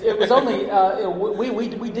canceled it. It was only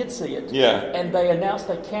we did see it. Yeah. And they announced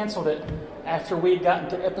they canceled it after we had gotten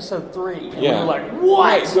to episode 3, and we were like,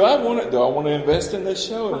 "What? Do I want to invest in this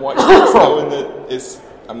show and watch this, knowing that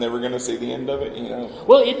I'm never going to see the end of it?"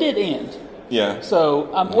 Well, it did end. Yeah.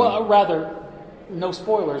 So, rather, no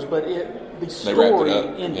spoilers, but the story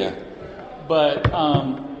ended. Yeah. But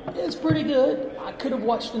it's pretty good. I could have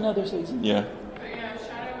watched another season. Yeah. But yeah,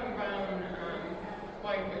 Shadow and Bone,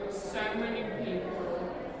 so many people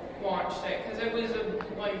watched it because it was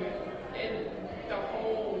the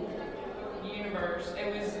whole universe.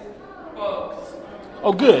 It was books.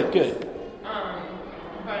 Oh, good.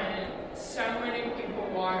 But so many people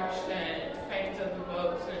watched it, fans of the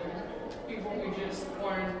books and people who just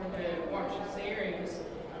wanted to watch the series.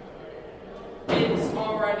 It's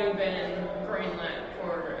already been greenlit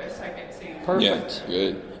for a second season. Perfect. Yeah,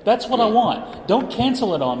 good. That's what I want. Don't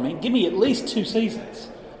cancel it on me. Give me at least 2 seasons,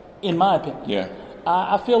 in my opinion. Yeah.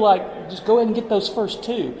 I feel like just go ahead and get those first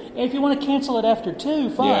 2. And if you want to cancel it after 2,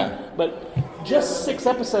 fine. Yeah. But just 6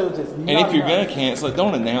 episodes is not And if you're enough. going to cancel it,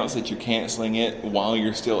 don't announce that you're canceling it while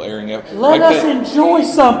you're still airing it. Let us enjoy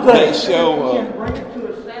something. That show. Bring it to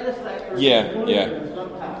a satisfactory Yeah.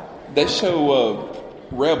 That show,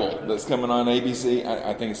 Rebel, that's coming on ABC.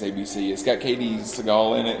 I think it's ABC. It's got Katie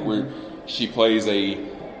Seagal in it, where she plays a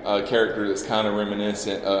character that's kind of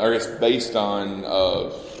reminiscent, or it's based on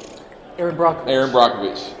Aaron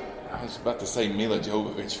Brockovich. I was about to say Mila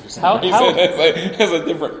Jovovich for some reason. That's a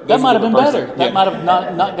different. That might have been person. better. That might have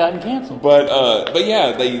not gotten canceled. But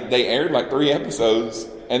yeah, they aired like 3 episodes,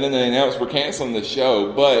 and then they announced we're canceling the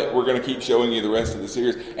show, but we're going to keep showing you the rest of the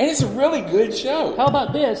series, and it's a really good show. How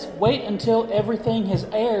about this? Wait until everything has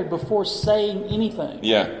aired before saying anything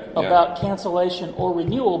about cancellation or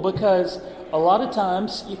renewal, because a lot of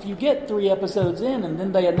times, if you get 3 episodes in and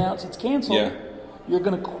then they announce it's canceled, you're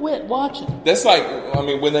going to quit watching. That's like, I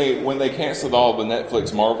mean, when they canceled all the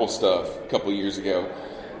Netflix Marvel stuff a couple of years ago,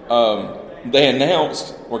 they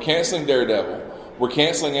announced we're canceling Daredevil, we're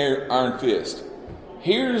canceling Iron Fist.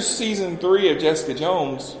 Here's season 3 of Jessica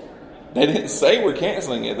Jones. They didn't say we're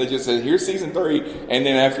canceling it. They just said, here's season 3. And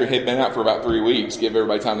then after it had been out for about 3 weeks, give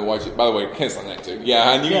everybody time to watch it. By the way, canceling that too. Yeah,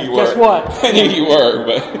 I knew you were. Guess what? I knew you were,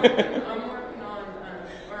 but. I'm working on,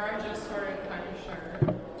 or I just started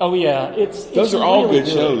Punisher. Oh yeah, those are all really good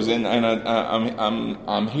shows, and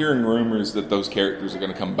I'm hearing rumors that those characters are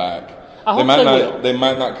going to come back. I They hope might they not. will. They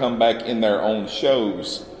might not come back in their own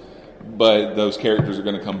shows, but those characters are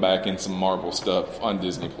going to come back in some Marvel stuff on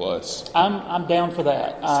Disney Plus. I'm down for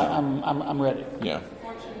that. I'm ready. Yeah.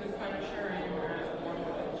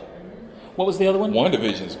 What was the other one?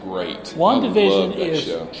 WandaVision's great. WandaVision I love that is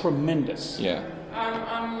show. tremendous. Yeah.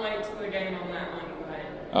 I'm late to the game on that one, but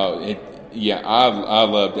I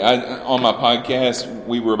loved it. On my podcast,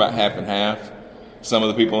 we were about half and half. Some of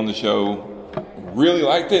the people on the show really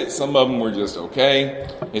liked it. Some of them were just okay.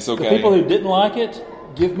 It's okay. The people who didn't like it,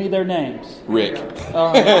 give me their names. Rick.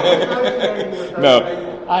 All right.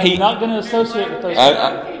 No. I'm not going to associate with those.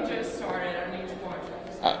 Loki just started. I need to watch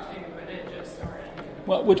episode 2, but it just started.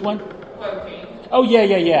 What? Which one? Loki. Oh,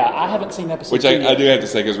 yeah. I haven't seen episode Which 2 I yet. do have to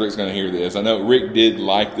say because Rick's going to hear this. I know Rick did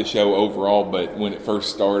like the show overall, but when it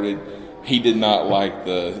first started, he did not like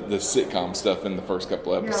the sitcom stuff in the first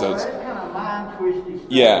couple episodes. That kind of mind twisty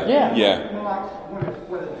stuff. Yeah. You know, like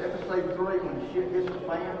when it's episode 3, when shit hits the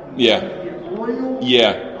fan. When Yeah. it gets real.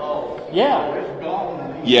 Yeah. Oh, Yeah. it's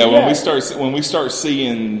gone. Yeah, when we start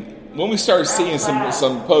seeing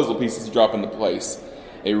some puzzle pieces drop into place,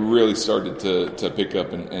 it really started to pick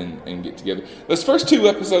up and get together. Those first 2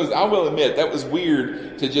 episodes, I will admit, that was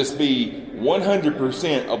weird to just be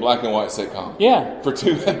 100% a black and white sitcom. Yeah. For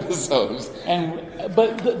 2 episodes.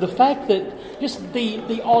 But the fact that just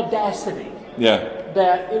the audacity. Yeah.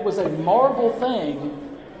 That it was a Marvel thing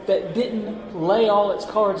that didn't lay all its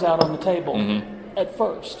cards out on the table at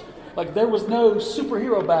first. Like, there was no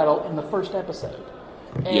superhero battle in the first episode.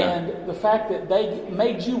 And the fact that they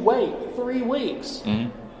made you wait 3 weeks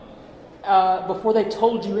before they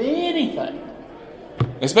told you anything.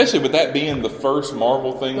 Especially with that being the first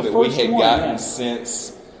Marvel thing that we had gotten yeah.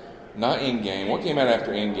 since, not Endgame. What came out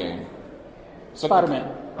after Endgame? Spider-Man.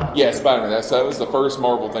 Yeah, Spider-Man. That was the first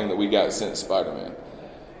Marvel thing that we got since Spider-Man.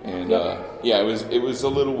 And it was a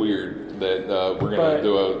little weird that we're going to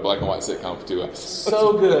do a black and white sitcom for 2 episodes.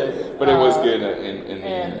 So good. But it was good.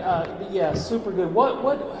 Yeah, super good.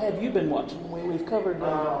 What have you been watching? We've covered.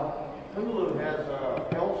 Hulu has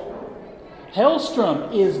Hellstrom.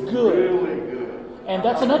 Hellstrom is good. Really good. And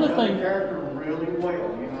that's another thing. Character really well.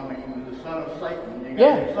 You know, I mean, the son of Satan. You got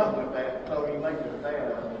Yeah. to do something with that, so he makes his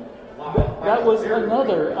dad. That was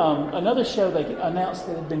another show they announced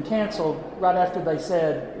that had been canceled right after they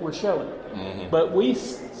said we're showing it. But we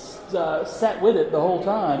sat with it the whole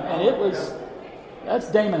time, and that's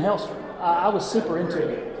Damon Hellstrom. I was super into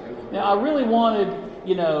it. Now, I really wanted,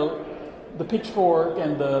 the pitchfork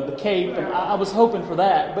and the cape, and I was hoping for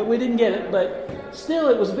that, but we didn't get it. But still,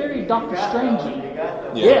 it was very Doctor Strangey.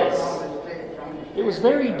 Yes. It was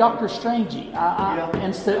very Doctor Strangey.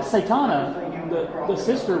 And Satana, the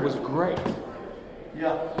sister, was great.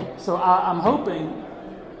 Yeah. So I'm hoping,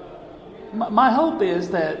 my hope is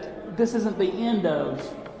that this isn't the end of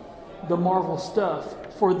the Marvel stuff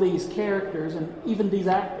for these characters and even these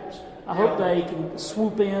actors. I hope they can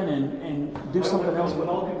swoop in and do something else with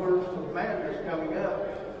it. Multiverse of Madness coming up.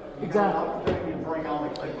 Exactly. You bring all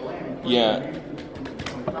these people in. Yeah.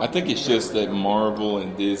 I think it's just that Marvel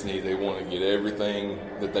and Disney, they want to get everything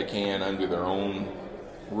that they can under their own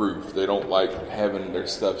roof. They don't like having their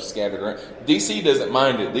stuff scattered around. DC doesn't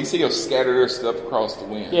mind it. DC will scatter their stuff across the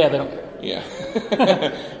wind. Yeah, they don't care. Yeah.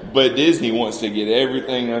 But Disney wants to get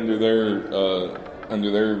everything under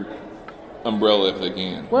their umbrella if they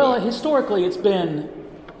can. Well, historically, it's been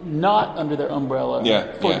not under their umbrella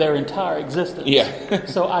for their entire existence. Yeah.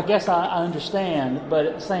 So I guess I understand, but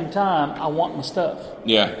at the same time, I want my stuff.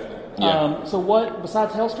 Yeah. So what,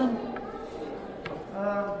 besides Hellstrom?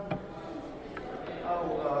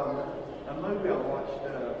 A movie I watched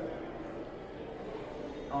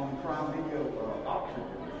on Prime Video, Oxygen.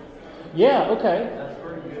 Yeah, okay. That's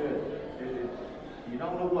pretty good. You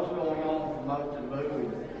don't know what's going on for most of the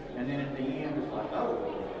movie, and then at the end it's like, oh,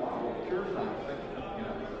 wow, pure science fiction.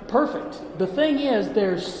 Perfect. The thing is,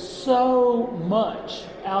 there's so much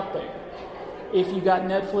out there. If you got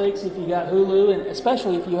Netflix, if you got Hulu, and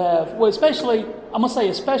especially if you have, I'm going to say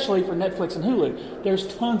especially for Netflix and Hulu, there's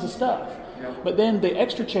tons of stuff. But then the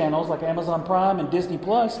extra channels like Amazon Prime and Disney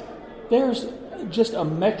Plus, there's just a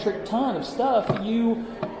metric ton of stuff. You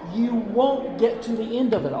won't get to the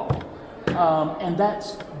end of it all. And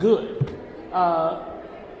that's good.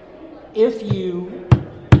 If you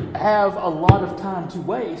have a lot of time to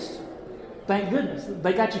waste, thank goodness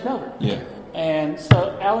they got you covered. Yeah. And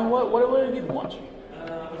so, Alan, what have you been watching? I've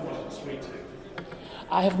been watching Sweet Tooth.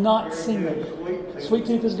 I have not seen it. Sweet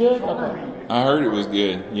Tooth is good. Okay. I heard it was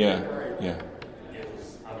good. Yeah.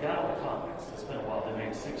 I've got all the comics. It's been a while. They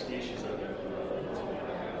made 60 issues of it.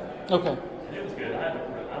 Okay. And it was good.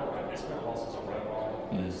 It's been a while since I read them all.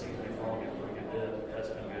 It seems to be throwing a pretty good bit. That's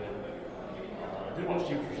been good. I did watch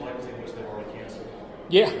Jupiter's Legacy, which they've already canceled.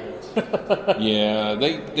 Yeah. Yeah,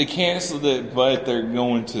 they canceled it, but they're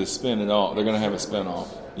going to spin it off. They're going to have a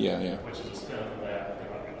spin-off. Yeah. Which is a spin-off of that.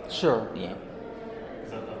 Sure. Yeah.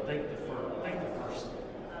 Because I think the first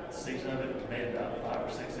season of it made about 5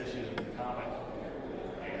 or 6 issues of the comic,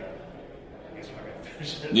 and I guess we're not going to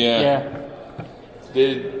finish it. Yeah.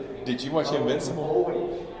 Did you watch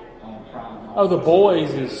Invincible? Oh, The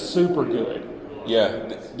Boys is super good.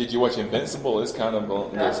 Yeah. Did you watch Invincible? It's kind of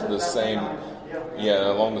the same.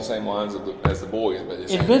 Yeah, along the same lines as The Boys, but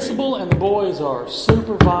it's Invincible and The Boys are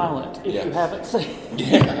super violent. If you haven't seen.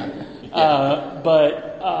 But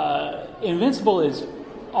Invincible is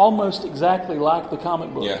almost exactly like the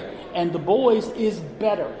comic book, and The Boys is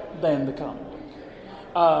better than the comic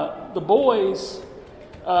book. The Boys,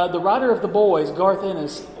 the writer of The Boys, Garth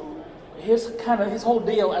Ennis, his whole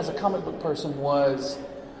deal as a comic book person was,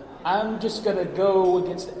 I'm just going to go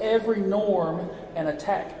against every norm and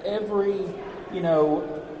attack every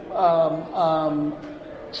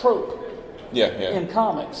trope in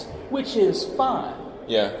comics, which is fine.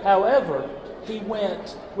 Yeah. However, he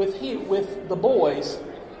went with The Boys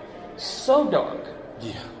so dark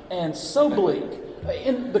and so bleak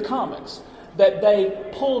in the comics that they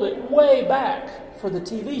pulled it way back for the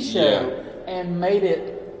TV show and made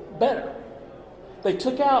it better. They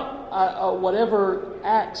took out whatever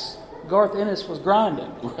axe Garth Ennis was grinding,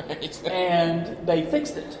 and they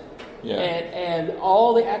fixed it. Yeah. And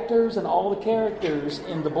all the actors and all the characters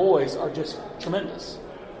in The Boys are just tremendous.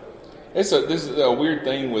 This is a weird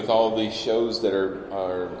thing with all these shows that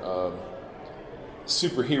are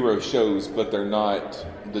superhero shows, but they're not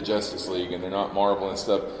the Justice League and they're not Marvel and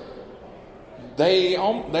stuff. They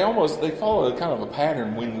follow kind of a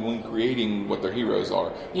pattern when creating what their heroes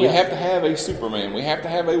are. We have to have a Superman, we have to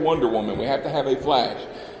have a Wonder Woman, we have to have a Flash,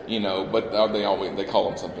 but they call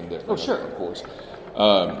them something different. Oh, sure, of course.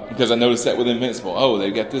 Because I noticed that with Invincible. Oh,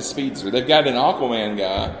 they've got this speedster. They've got an Aquaman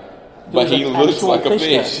guy, but he looks like a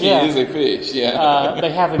fish. He is a fish. Yeah.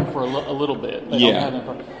 They have him for a little bit. They don't have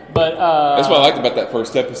him but that's what I liked about that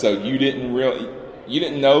first episode. You didn't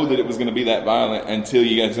know that it was going to be that violent until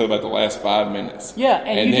you got until about the last 5 minutes. Yeah,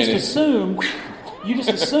 and you just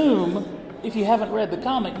assume. If you haven't read the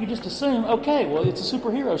comic, you just assume, okay, well, it's a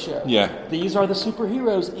superhero show. Yeah. These are the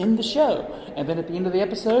superheroes in the show. And then at the end of the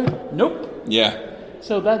episode, nope. Yeah.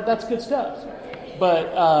 So that's good stuff. But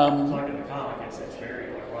it's like in the comic, it's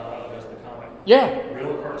very like right out of the comic. Yeah.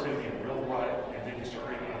 Real cartoony and real bright, and then you start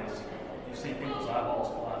reading it, you see people's eyeballs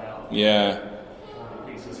flying out. Yeah.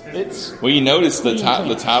 Well, you notice the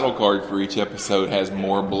title card for each episode has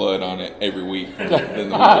more blood on it every week than the week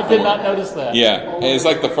before. I did not notice that. Yeah, and it's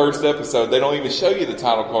like the first episode. They don't even show you the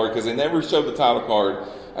title card because they never show the title card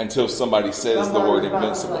until somebody says the word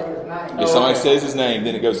Invincible. If somebody says his name,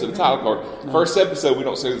 then it goes to the title card. First episode, we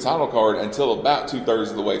don't see the title card until about 2/3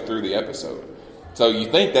 of the way through the episode. So you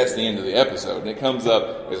think that's the end of the episode, and it comes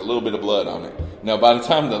up, there's a little bit of blood on it. Now, by the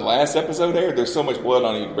time the last episode aired, there's so much blood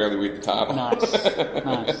on it you can barely read the title. Nice.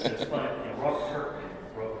 It's funny, Robert Kirkman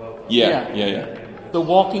wrote both. Yeah. The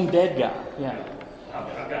Walking Dead guy. Yeah.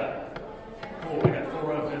 I've got full run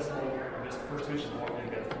of Invincible. This first two issues of Walking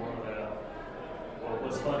Dead got full run of that. Well,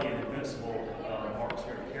 what's funny in Invincible, Mark's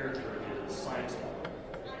favorite character is Science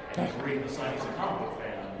Guy. He's reading the Science and comic book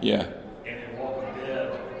fan. Yeah. And in Walking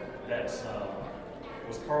Dead, that's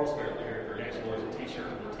was Carl's favorite character. He actually wears a T-shirt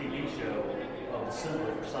of the TV show of the symbol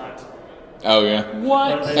for Science. Oh yeah.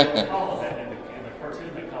 What? But they don't call him that in the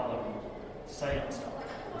cartoon. They call him Science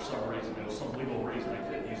for some reason. There was some legal reason they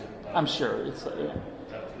couldn't use it. I'm sure it's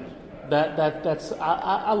that's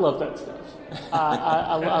I love that stuff.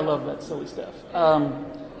 I love that silly stuff.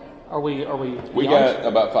 Are we? We got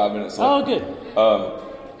about 5 minutes left. Oh, good. Is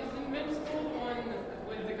Invincible one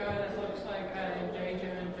with the guy that looks like J.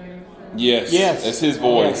 Jonah Jameson? Yes. It's his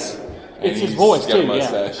voice. Yes. It's his voice got a too.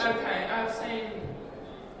 mustache. Yeah. Okay, I've seen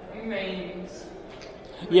memes.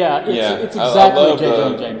 Yeah, it's I exactly love J.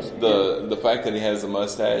 Jonah Jameson. The fact that he has a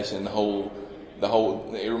mustache and the whole.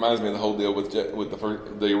 It reminds me of the whole deal with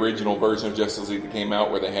the original version of Justice League that came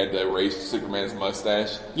out where they had to erase Superman's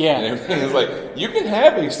mustache. Yeah, and everything is like you can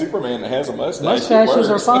have a Superman that has a mustache. Mustaches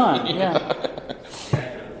are fine. Yeah.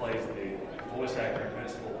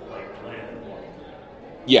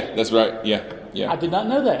 Yeah, that's right. Yeah. I did not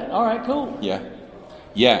know that. All right, cool. Yeah,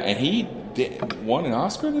 and he won an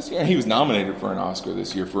Oscar this year. He was nominated for an Oscar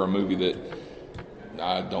this year for a movie that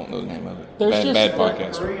I don't know the name of it. Bad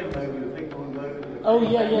podcast. Oh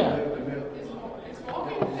yeah. Is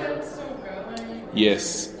Walking Dead still going?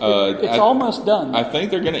 Yes. It's almost done. I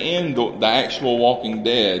think they're going to end the actual Walking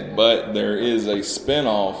Dead, but there is a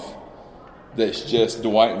spinoff that's just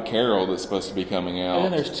Dwight and Carol that's supposed to be coming out. And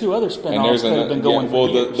then there's 2 other spinoffs that have been going for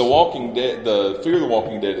years. The Walking Dead, the Fear the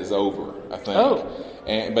Walking Dead is over, I think. Oh.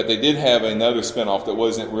 But they did have another spinoff that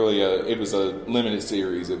wasn't really it was a limited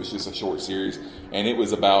series. It was just a short series. And it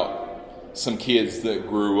was about some kids that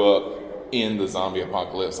grew up in the zombie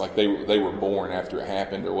apocalypse. Like they were born after it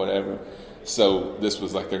happened or whatever. So this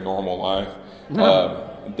was like their normal life.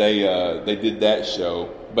 They did that show,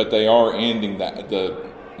 but they are ending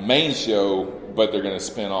the main show, but they're going to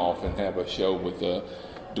spin off and have a show with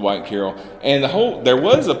Dwight and Carol. And there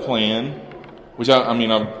was a plan, which I'm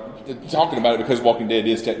talking about it because Walking Dead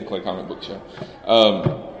is technically a comic book show.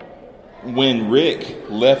 When Rick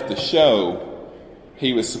left the show,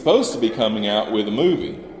 he was supposed to be coming out with a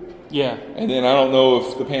movie. Yeah. And then I don't know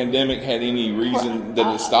if the pandemic had any reason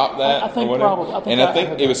that it stopped that. I think or whatever. probably. I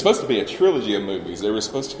think it was supposed to be a trilogy of movies. They were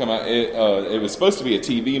supposed to come out. It was supposed to be a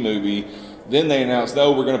TV movie. Then they announced,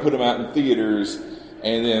 no, we're going to put them out in theaters,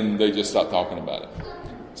 and then they just stopped talking about it.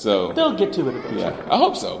 So they'll get to it eventually. Yeah, I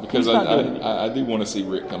hope so, because I do want to see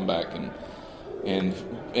Rick come back and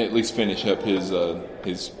at least finish up his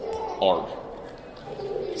arc.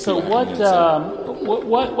 So what's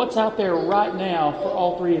out there right now for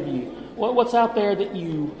all 3 of you? What's out there that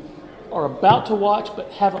you are about to watch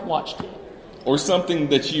but haven't watched yet? Or something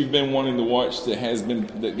that you've been wanting to watch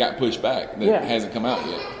that got pushed back, that hasn't come out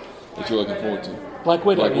yet, that you're looking forward to. Black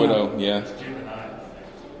Widow. Black Widow, yeah.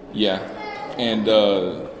 Yeah. And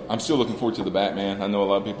I'm still looking forward to the Batman. I know a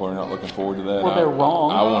lot of people are not looking forward to that. Well, they're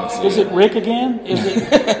wrong. I want to see Is it Rick again? Is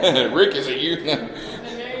it Rick, is it you? The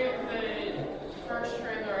first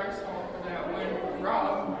trailer I saw for that when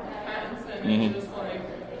Rob Pattinson was just like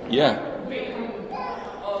beating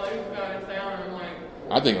all those guys down, and like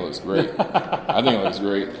I think it looks great.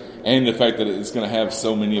 And the fact that it's going to have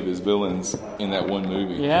so many of his villains in that one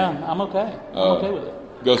movie. Yeah, I'm okay. I'm okay with it.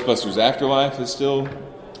 Ghostbusters Afterlife is still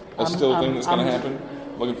a thing that's going to happen.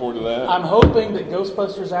 Looking forward to that. I'm hoping that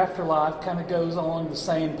Ghostbusters Afterlife kind of goes along the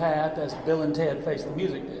same path as Bill and Ted Face the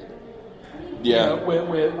Music did. Yeah. You know,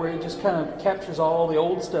 where it just kind of captures all the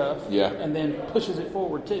old stuff and then pushes it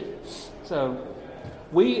forward too. So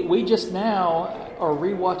we just now are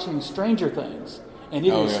rewatching Stranger Things, and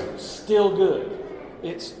it is still good.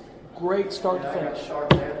 It's great start to finish.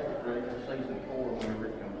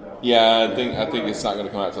 Yeah, I think it's not going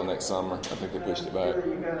to come out till next summer. I think they pushed it back.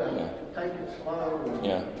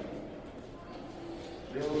 Yeah.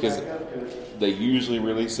 Because they usually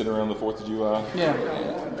release it around the 4th of July. Yeah.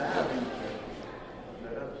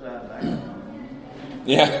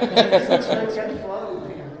 That's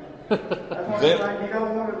why you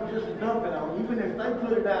don't want to just dump it on. Even if they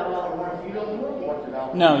put it out a lot of once, you don't want to watch it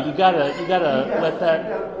all. No, you gotta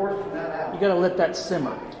let that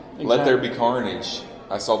simmer. Exactly. Let There Be Carnage.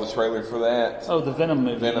 I saw the trailer for that. Oh, the Venom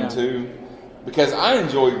movie. Venom 2. Because I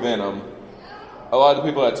enjoyed Venom. A lot of the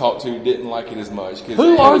people I talked to didn't like it as much.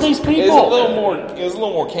 Who are these people? It was a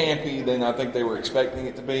little more campy than I think they were expecting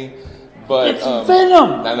it to be. But it's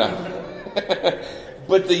Venom. I know.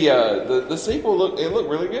 But the sequel looked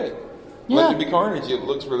really good. Yeah. Let There Be Carnage. It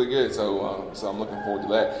looks really good. So I'm looking forward to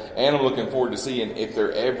that, and I'm looking forward to seeing if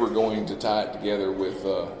they're ever going to tie it together with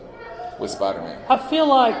Spider-Man. I feel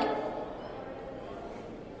like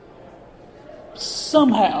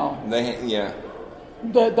somehow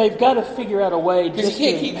they've got to figure out a way. Because you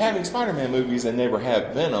can't keep having Spider-Man movies and never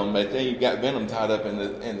have Venom, but then you've got Venom tied up in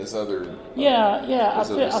this other.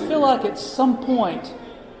 I feel like at some point,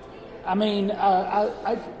 I mean,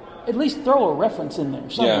 I at least throw a reference in there,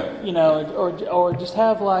 somewhere, you know, or just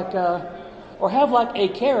have like a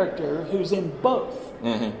character who's in both,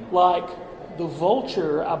 like the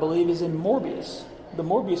Vulture, I believe, is in Morbius. The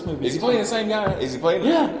Morbius movie. Is he playing the same guy? Is he playing?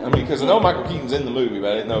 Yeah. I mean, because I know Michael Keaton's in the movie,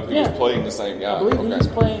 but I didn't know if he was playing the same guy. I believe he's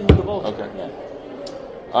playing the Vulture. Okay. Yeah.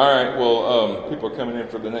 All right. Well, people are coming in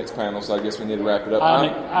for the next panel, so I guess we need to wrap it up.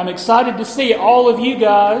 I'm excited to see all of you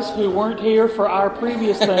guys who weren't here for our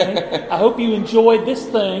previous thing. I hope you enjoyed this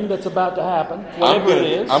thing that's about to happen, whatever it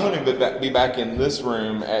is. I'm going to be back in this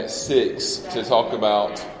room at 6 to talk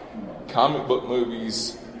about comic book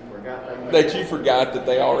movies that you forgot that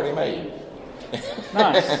they already made.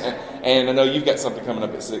 Nice. And I know you've got something coming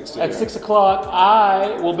up at 6 too. At 6 o'clock,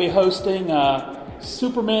 I will be hosting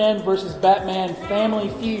Superman versus Batman Family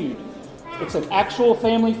Feud. It's an actual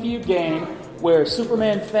Family Feud game where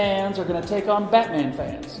Superman fans are going to take on Batman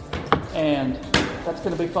fans, and that's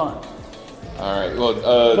going to be fun. All right.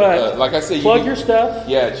 Well, like I said, plug your stuff.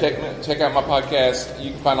 Yeah, check out my podcast.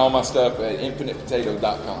 You can find all my stuff at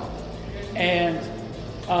infinitepotato.com. And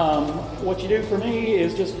what you do for me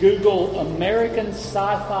is just Google American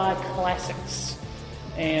Sci-Fi Classics.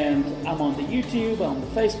 And I'm on the YouTube, I'm on the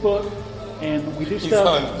Facebook, And we do He's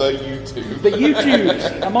stuff. on the YouTube. The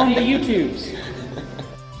YouTubes. I'm on the YouTubes.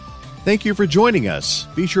 Thank you for joining us.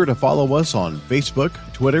 Be sure to follow us on Facebook,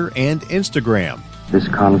 Twitter, and Instagram. This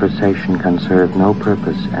conversation can serve no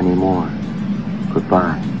purpose anymore.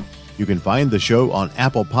 Goodbye. You can find the show on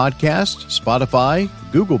Apple Podcasts, Spotify,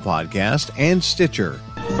 Google Podcast, and Stitcher.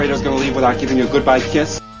 Fredo's going to leave without giving you a goodbye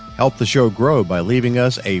kiss. Help the show grow by leaving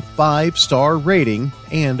us a 5-star rating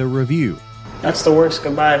and a review. That's the worst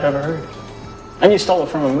goodbye I've ever heard. And you stole it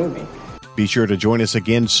from a movie. Be sure to join us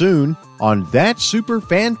again soon on That Super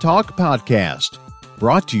Fan Talk Podcast,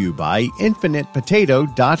 brought to you by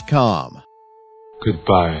InfinitePotato.com.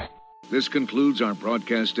 Goodbye. This concludes our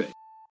broadcast day.